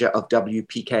Manager of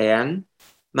WPKN,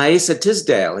 Maisa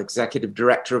Tisdale, Executive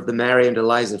Director of the Mary and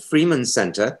Eliza Freeman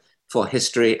Center for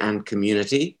History and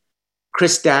Community,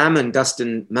 Chris Dam and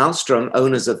Dustin Malmstrom,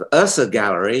 owners of Ursa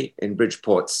Gallery in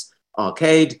Bridgeport's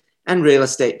Arcade, and real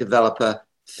estate developer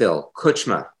Phil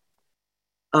Kuchma.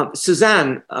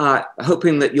 Suzanne,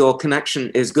 hoping that your connection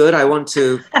is good, I want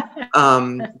to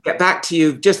get back to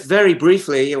you just very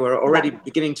briefly. We're already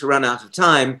beginning to run out of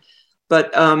time,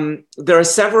 but there are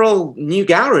several new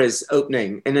galleries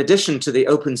opening. In addition to the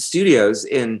open studios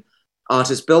in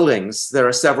artist buildings, there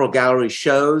are several gallery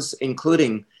shows,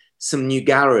 including some new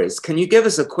galleries. Can you give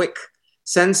us a quick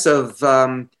sense of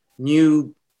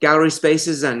new gallery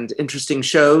spaces and interesting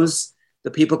shows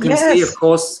that people can see? Of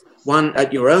course, one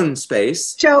at your own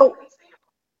space. So,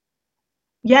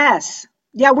 yes.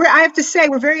 Yeah, I have to say,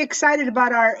 we're very excited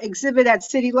about our exhibit at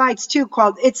City Lights too,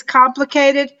 called It's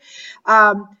Complicated.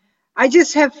 I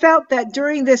just have felt that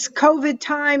during this COVID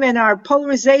time and our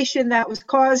polarization that was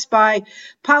caused by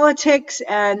politics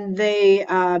and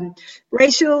the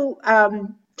racial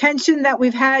tension that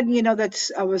we've had,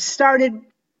 that was started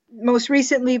most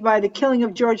recently by the killing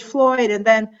of George Floyd, and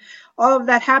then all of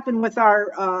that happened with our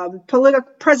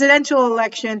presidential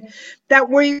election, that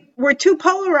we're too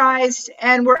polarized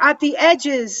and we're at the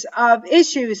edges of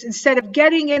issues instead of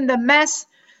getting in the mess,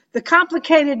 the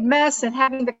complicated mess, and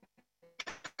having the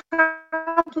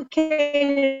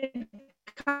complicated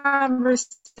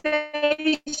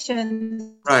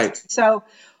conversations. Right. So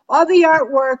all the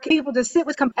artwork, people to sit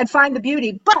with and find the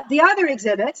beauty. But the other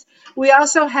exhibits, we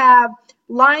also have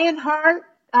Lionheart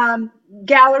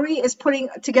Gallery is putting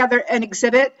together an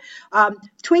exhibit.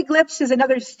 Twig Lips is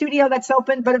another studio that's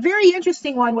open, but a very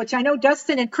interesting one, which I know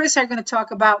Dustin and Chris are going to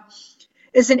talk about,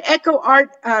 is an eco art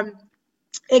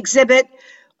exhibit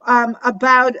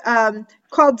about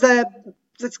called the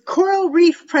Coral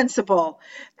Reef Principle,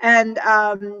 and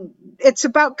it's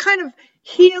about kind of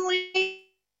healing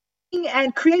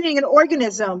and creating an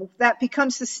organism that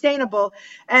becomes sustainable.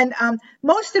 And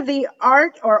most of the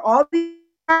art, or all the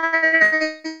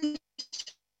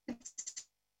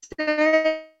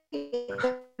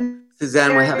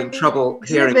Suzanne, we're having trouble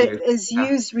hearing you. Is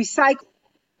used recycled.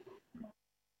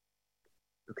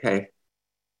 Okay.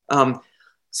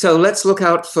 So let's look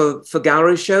out for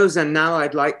gallery shows. And now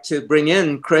I'd like to bring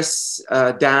in Chris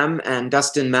Dam and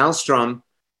Dustin Malmstrom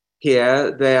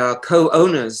here. They are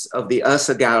co-owners of the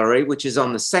Ursa Gallery, which is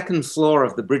on the second floor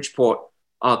of the Bridgeport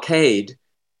Arcade.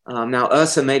 Now,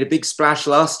 Ursa made a big splash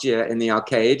last year in the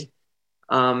arcade.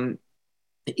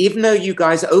 Even though you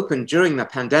guys opened during the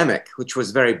pandemic, which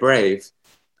was very brave.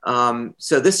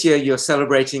 So this year you're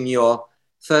celebrating your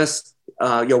first,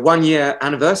 your 1 year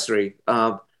anniversary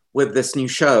with this new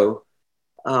show.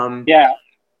 Yeah.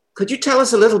 Could you tell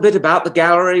us a little bit about the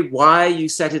gallery, why you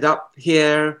set it up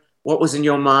here, what was in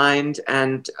your mind,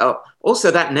 and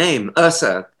also that name,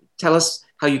 Ursa. Tell us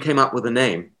how you came up with the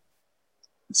name.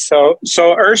 So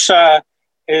Ursa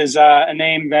is a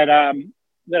name that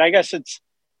I guess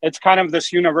it's kind of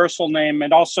this universal name.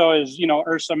 It also is,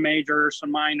 Ursa Major, Ursa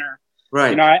Minor.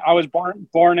 Right. I was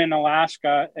born in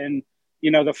Alaska, and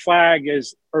the flag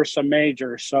is Ursa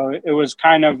Major. So it was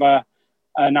kind of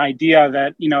an idea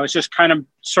that, it's just kind of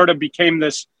sort of became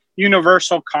this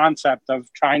universal concept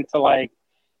of trying to like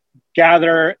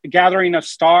gathering of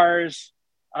stars,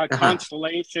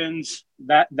 constellations,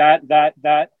 that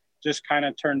just kind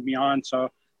of turned me on. So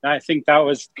I think that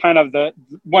was kind of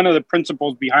one of the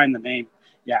principles behind the name.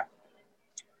 Yeah.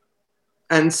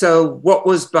 And so what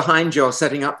was behind your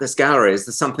setting up this gallery? Is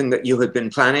this something that you had been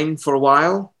planning for a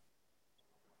while?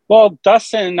 Well,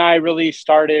 Dustin and I really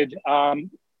started, I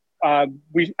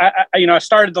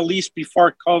started the lease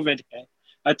before COVID hit,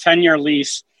 a 10-year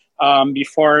lease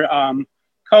before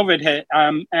COVID hit.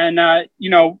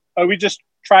 We just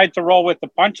tried to roll with the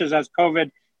punches as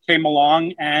COVID came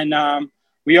along. And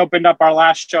we opened up our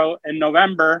last show in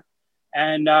November,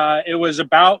 and it was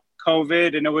about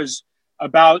COVID, and it was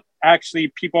about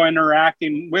actually people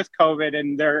interacting with COVID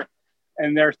and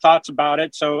their thoughts about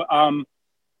it. So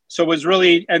it was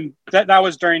really, and that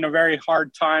was during a very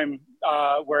hard time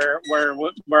where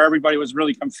everybody was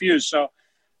really confused. So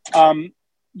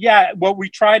what we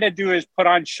try to do is put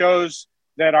on shows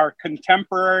that are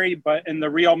contemporary, but in the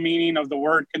real meaning of the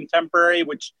word contemporary,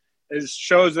 which is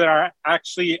shows that are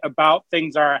actually about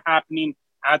things that are happening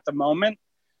at the moment.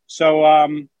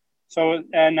 And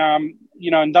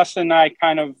Dustin and I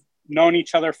kind of known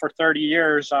each other for 30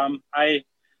 years. I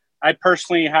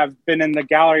personally have been in the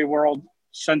gallery world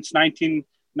since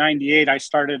 1998. I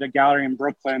started a gallery in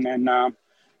Brooklyn, and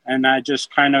I just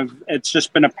it's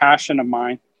just been a passion of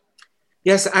mine.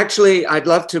 Yes, actually, I'd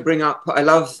love to bring up, I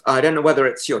don't know whether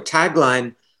it's your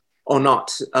tagline or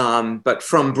not, but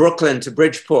from Brooklyn to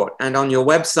Bridgeport. And on your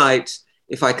website,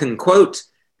 if I can quote,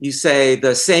 you say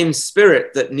the same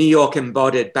spirit that New York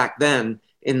embodied back then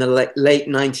in the late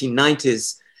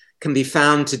 1990s can be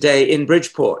found today in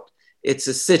Bridgeport. It's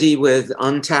a city with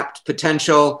untapped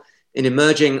potential, an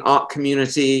emerging art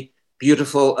community,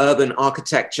 beautiful urban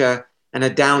architecture, and a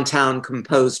downtown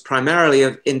composed primarily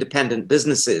of independent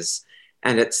businesses.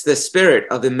 And it's the spirit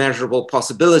of immeasurable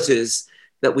possibilities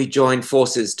that we join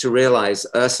forces to realize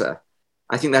Ursa.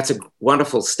 I think that's a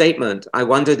wonderful statement. I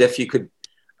wondered if you could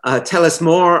tell us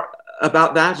more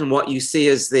about that and what you see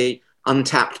as the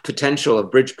untapped potential of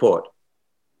Bridgeport.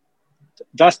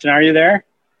 Dustin, are you there?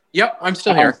 Yep, I'm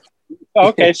still here.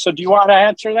 Okay, so do you want to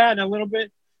answer that in a little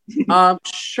bit?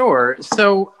 Sure.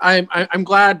 So I'm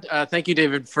glad. Thank you,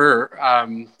 David,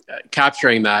 for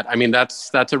capturing that. I mean,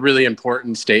 that's a really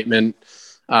important statement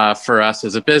for us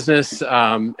as a business,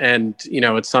 and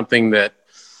it's something that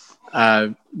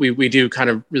we do kind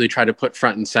of really try to put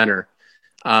front and center.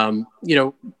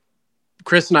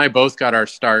 Chris and I both got our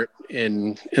start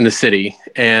in the city,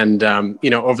 and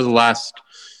over the last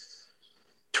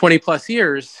 20 plus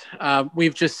years,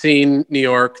 we've just seen New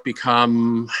York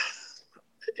become.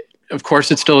 Of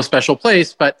course, it's still a special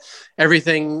place, but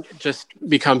everything just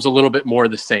becomes a little bit more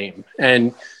the same.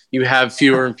 And you have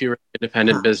fewer and fewer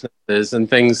independent businesses, and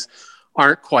things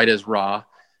aren't quite as raw.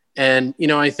 And,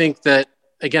 I think that,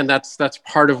 again, that's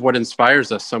part of what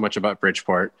inspires us so much about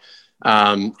Bridgeport.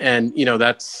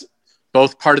 That's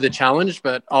both part of the challenge,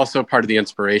 but also part of the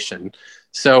inspiration.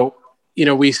 So,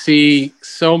 we see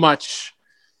so much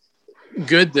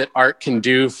good that art can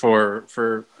do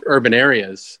for urban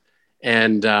areas.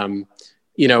 And,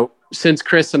 since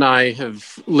Chris and I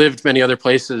have lived many other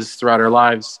places throughout our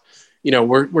lives,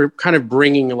 we're kind of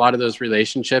bringing a lot of those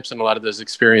relationships and a lot of those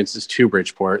experiences to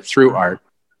Bridgeport through art.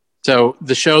 So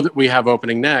the show that we have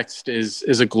opening next is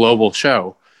a global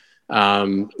show.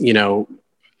 Our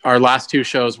last two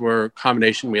shows were a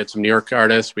combination. We had some New York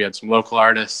artists, we had some local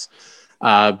artists,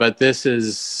 but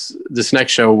this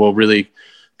next show will really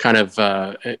kind of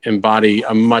embody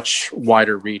a much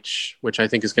wider reach, which I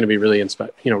think is going to be really,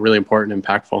 really important and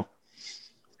impactful.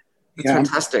 It's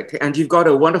fantastic. And you've got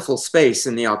a wonderful space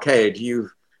in the arcade.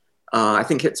 I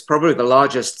think it's probably the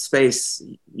largest space.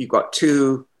 You've got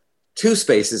two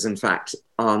spaces, in fact,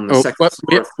 on the second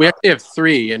floor. We actually have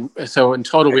three. And so in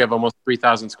total, we have almost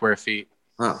 3,000 square feet.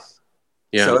 Wow.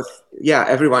 Yeah. So,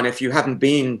 everyone, if you haven't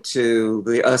been to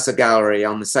the Ursa Gallery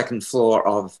on the second floor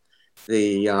of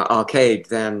the arcade,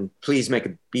 then please make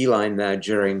a beeline there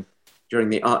during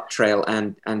the art trail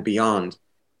and beyond.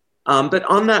 But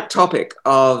on that topic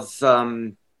of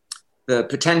the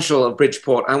potential of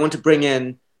Bridgeport, I want to bring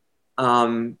in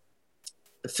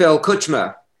Phil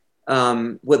Kuchma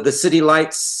with the City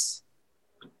Lights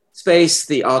space,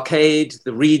 the arcade,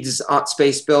 the Reed's Art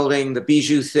Space building, the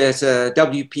Bijou Theatre,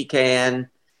 WPKN.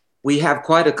 We have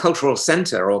quite a cultural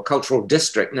center or cultural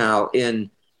district now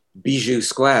in Bijou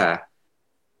Square.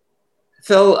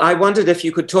 Phil, I wondered if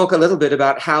you could talk a little bit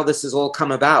about how this has all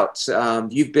come about.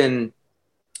 You've been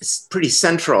pretty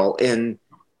central in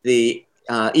the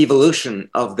evolution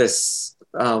of this,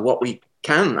 what we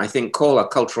can, I think, call a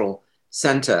cultural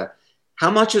center. How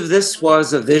much of this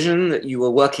was a vision that you were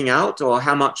working out, or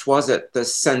how much was it the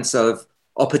sense of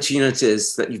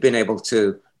opportunities that you've been able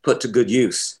to put to good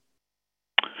use?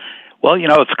 Well,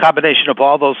 it's a combination of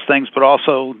all those things, but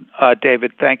also,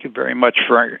 David, thank you very much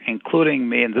for including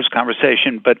me in this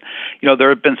conversation. But, there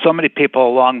have been so many people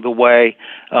along the way.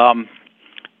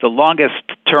 The longest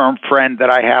term friend that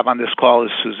I have on this call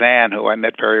is Suzanne, who I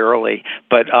met very early.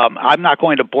 But I'm not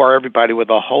going to bore everybody with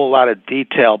a whole lot of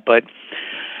detail, but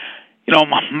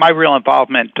my real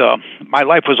involvement, my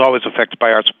life was always affected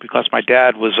by arts because my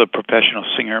dad was a professional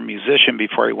singer and musician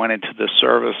before he went into the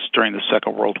service during the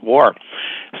Second World War.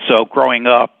 So growing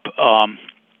up,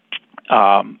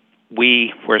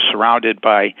 we were surrounded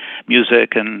by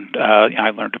music, and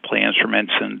I learned to play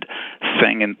instruments and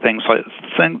sing and things of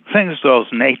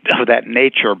that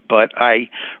nature. But I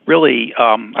really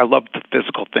I loved the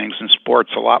physical things in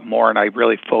sports a lot more, and I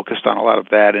really focused on a lot of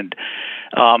that. And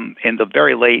in the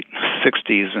very late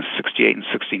 '60s, in '68 and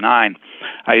 '69,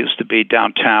 I used to be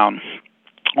downtown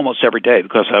almost every day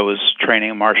because I was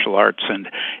training in martial arts, and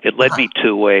it led me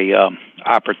to a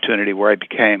opportunity where I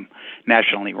became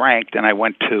nationally ranked, and I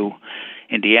went to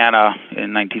Indiana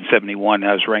in 1971.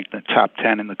 I was ranked in the top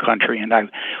 10 in the country, and I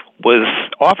was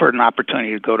offered an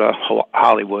opportunity to go to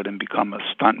Hollywood and become a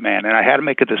stuntman. And I had to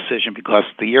make a decision because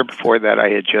the year before that I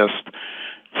had just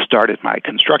started my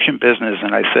construction business,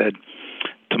 and I said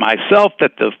to myself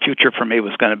that the future for me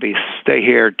was going to be stay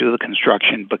here, do the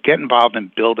construction, but get involved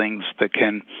in buildings that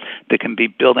can be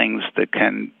buildings that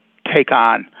can take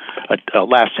on a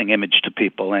lasting image to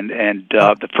people. And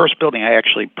the first building I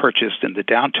actually purchased in the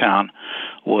downtown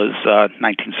was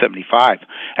 1975,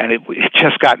 and it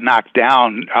just got knocked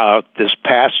down this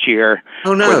past year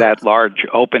for that large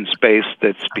open space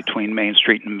that's between Main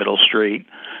Street and Middle Street.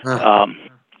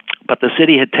 But the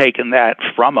city had taken that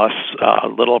from us a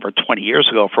little over 20 years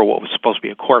ago for what was supposed to be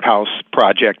a courthouse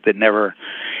project that never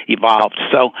evolved.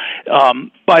 So,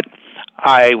 but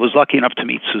I was lucky enough to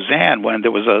meet Suzanne when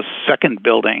there was a second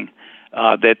building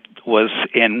that was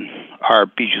in our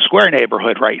Bijou Square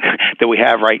neighborhood, right, that we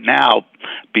have right now,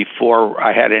 before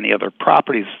I had any other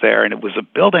properties there. And it was a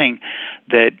building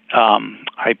that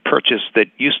I purchased that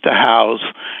used to house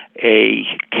a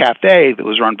cafe that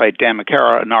was run by Dan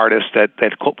McCara, an artist that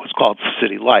was called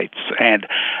City Lights. And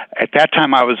at that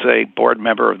time, I was a board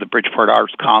member of the Bridgeport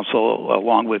Arts Council,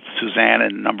 along with Suzanne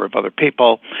and a number of other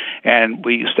people. And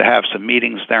we used to have some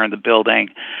meetings there in the building.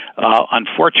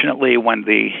 Unfortunately, when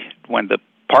the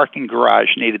parking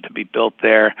garage needed to be built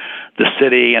there, the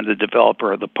city and the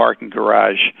developer of the parking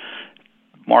garage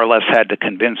more or less had to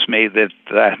convince me that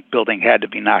that building had to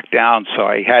be knocked down, so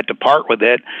I had to part with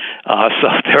it.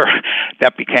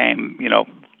 That became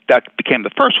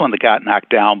the first one that got knocked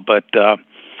down. But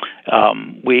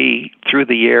we, through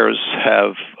the years,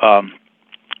 have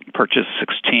purchased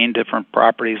 16 different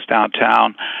properties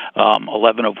downtown,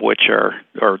 11 of which are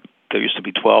there used to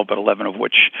be 12, but 11 of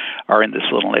which are in this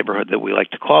little neighborhood that we like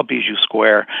to call Bijou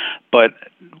Square. But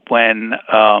when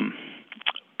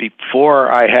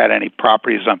before I had any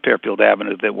properties on Fairfield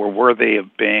Avenue that were worthy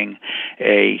of being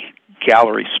a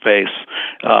gallery space,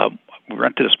 we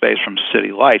rented a space from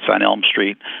City Lights on Elm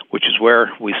Street, which is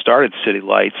where we started City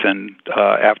Lights. And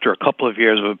after a couple of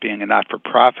years of it being a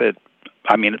not-for-profit,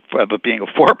 of it being a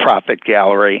for-profit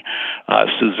gallery,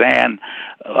 Suzanne,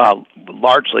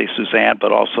 largely Suzanne,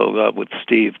 but also with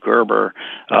Steve Gerber,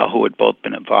 who had both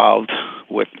been involved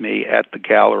with me at the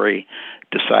gallery,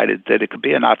 decided that it could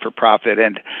be a not-for-profit.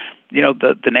 And,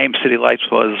 the name City Lights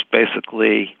was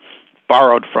basically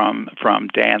borrowed from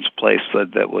Dan's place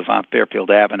that was on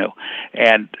Fairfield Avenue.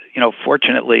 And,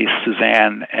 fortunately,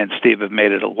 Suzanne and Steve have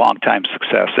made it a long-time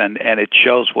success, and it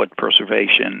shows what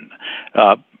perseverance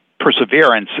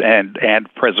and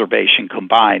preservation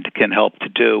combined can help to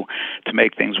do to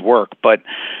make things work. But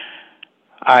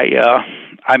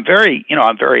I'm very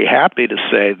happy to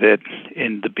say that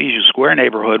in the Bijou Square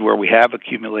neighborhood, where we have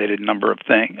accumulated a number of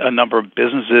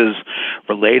businesses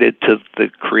related to the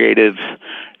creative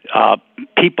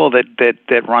people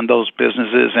that run those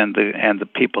businesses, and the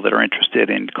people that are interested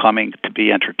in coming to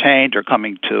be entertained or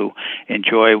coming to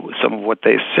enjoy some of what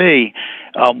they see,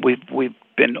 we've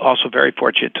been also very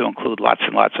fortunate to include lots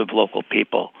and lots of local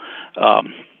people.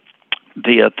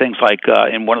 The things like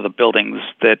in one of the buildings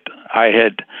that I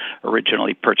had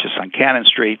originally purchased on Cannon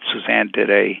Street, Suzanne did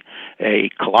a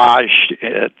collage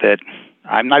that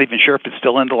I'm not even sure if it's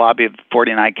still in the lobby of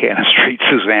 49 Cannon Street,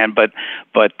 Suzanne, but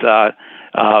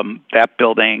that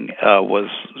building was,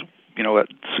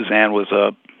 Suzanne was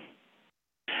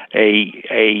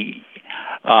a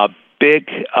big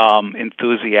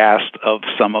enthusiast of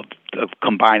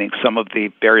combining some of the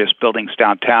various buildings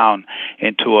downtown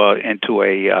into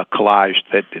a collage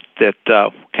that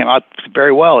came out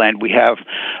very well. And we have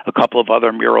a couple of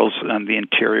other murals on the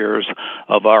interiors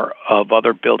of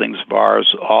other buildings of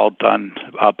ours, all done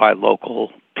by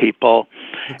local people.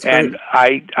 And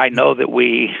I know that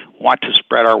we want to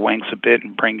spread our wings a bit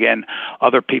and bring in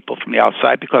other people from the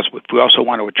outside, because we also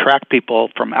want to attract people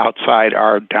from outside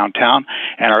our downtown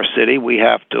and our city. We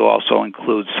have to also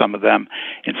include some of them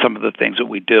in some of the things that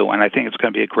we do. And I think it's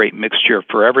going to be a great mixture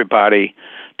for everybody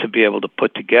to be able to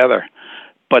put together.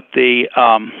 But the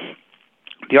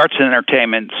arts and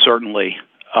entertainment certainly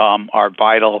are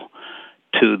vital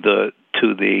to the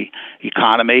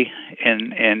economy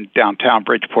in downtown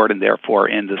Bridgeport and therefore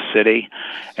in the city.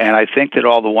 And I think that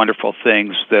all the wonderful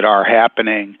things that are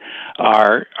happening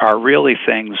are really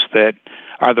things that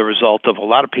are the result of a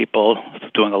lot of people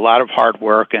doing a lot of hard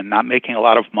work and not making a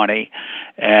lot of money.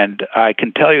 And I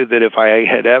can tell you that if I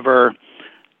had ever,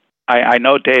 I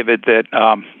know, David, that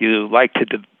you like to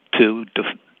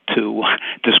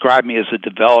describe me as a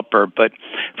developer, but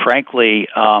frankly,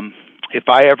 if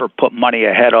I ever put money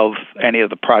ahead of any of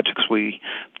the projects we've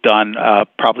done,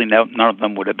 probably none of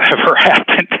them would have ever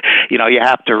happened. You know, you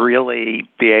have to really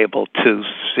be able to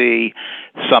see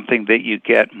something that you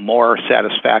get more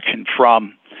satisfaction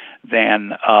from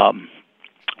than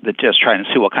just trying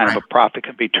to see what kind of a profit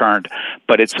can be turned.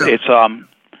 But it's a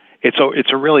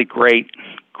really great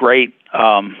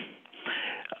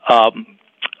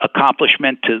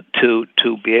accomplishment to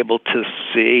be able to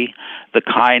see the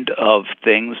kind of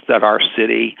things that our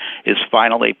city is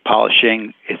finally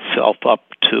polishing itself up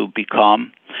to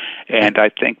become. And I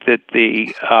think that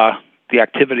the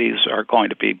activities are going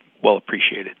to be well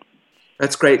appreciated.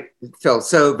 That's great, Phil.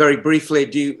 So very briefly,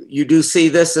 do you see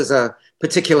this as a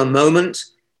particular moment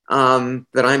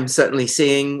that I'm certainly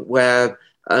seeing, where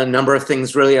a number of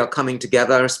things really are coming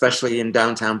together, especially in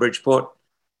downtown Bridgeport?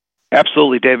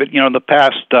 Absolutely, David. You know, in the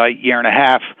past year and a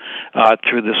half,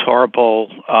 through this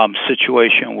horrible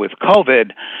situation with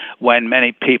COVID, when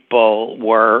many people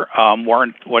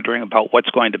weren't wondering about what's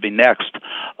going to be next,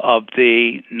 of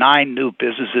the 9 new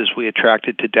businesses we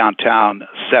attracted to downtown,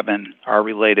 7 are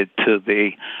related to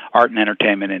the art and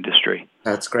entertainment industry.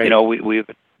 That's great. You know,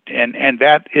 and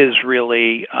that is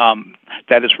really a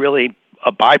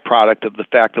byproduct of the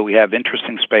fact that we have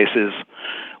interesting spaces.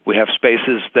 We have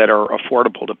spaces that are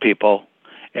affordable to people,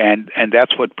 and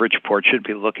that's what Bridgeport should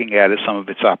be looking at as some of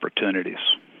its opportunities.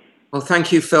 Well,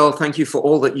 thank you, Phil. Thank you for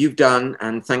all that you've done,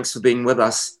 and thanks for being with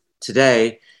us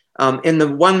today. In the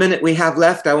 1 minute we have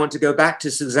left, I want to go back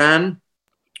to Suzanne.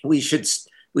 We should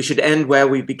end where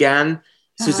we began.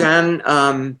 Suzanne,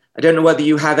 I don't know whether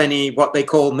you have any what they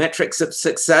call metrics of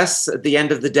success at the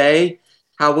end of the day.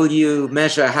 How will you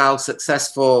measure how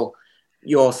successful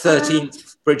your 13th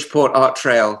Bridgeport Art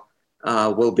Trail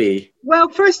will be? Well,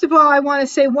 first of all, I want to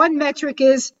say one metric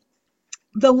is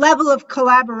the level of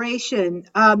collaboration.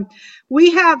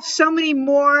 We have so many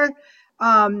more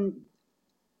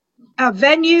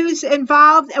venues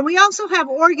involved, and we also have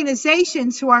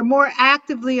organizations who are more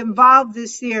actively involved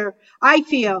this year, I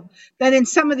feel, than in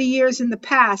some of the years in the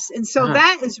past. And so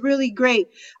that is really great.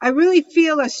 I really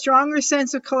feel a stronger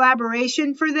sense of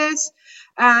collaboration for this.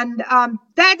 And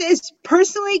that is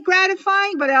personally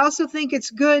gratifying, but I also think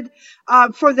it's good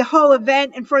for the whole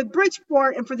event and for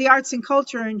Bridgeport and for the arts and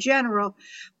culture in general.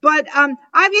 But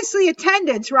obviously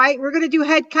attendance, right? We're going to do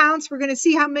head counts. We're going to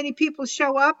see how many people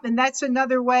show up. And that's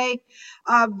another way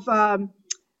of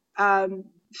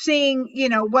seeing, you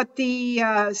know, what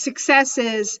the success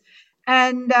is.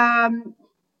 And,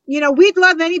 you know, we'd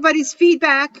love anybody's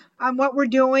feedback on what we're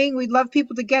doing. We'd love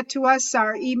people to get to us.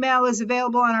 Our email is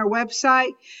available on our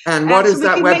website. And what is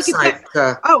that website?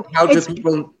 How do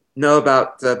people know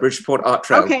about the Bridgeport Art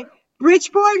Trail? Okay,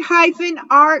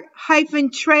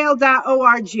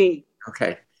 Bridgeport-art-trail.org.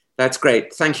 Okay, that's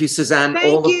great. Thank you, Suzanne.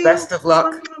 All the best of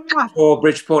luck for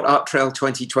Bridgeport Art Trail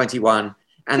 2021.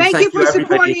 And thank you for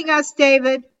supporting us,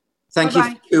 David. Thank you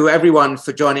to everyone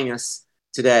for joining us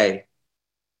today.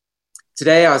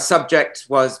 Today, our subject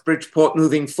was Bridgeport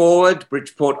Moving Forward,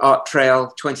 Bridgeport Art Trail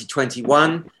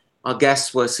 2021. Our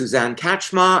guests were Suzanne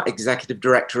Kachmar, Executive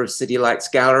Director of City Lights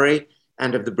Gallery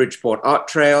and of the Bridgeport Art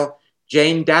Trail,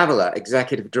 Jane Davila,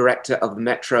 Executive Director of the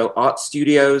Metro Art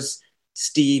Studios,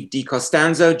 Steve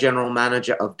DiCostanzo, General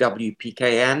Manager of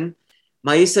WPKN,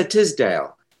 Maisa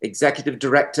Tisdale, Executive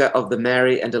Director of the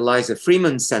Mary and Eliza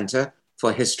Freeman Center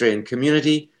for History and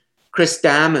Community, Chris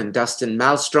Dam and Dustin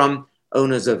Malmstrom,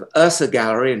 owners of Ursa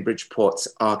Gallery in Bridgeport's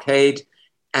Arcade,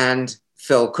 and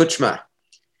Phil Kuchma.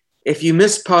 If you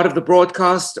missed part of the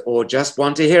broadcast or just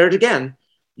want to hear it again,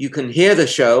 you can hear the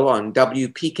show on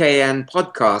WPKN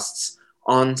podcasts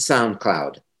on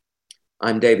SoundCloud.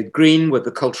 I'm David Green with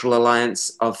the Cultural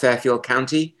Alliance of Fairfield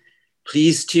County.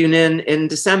 Please tune in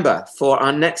December for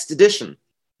our next edition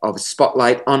of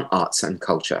Spotlight on Arts and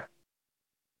Culture.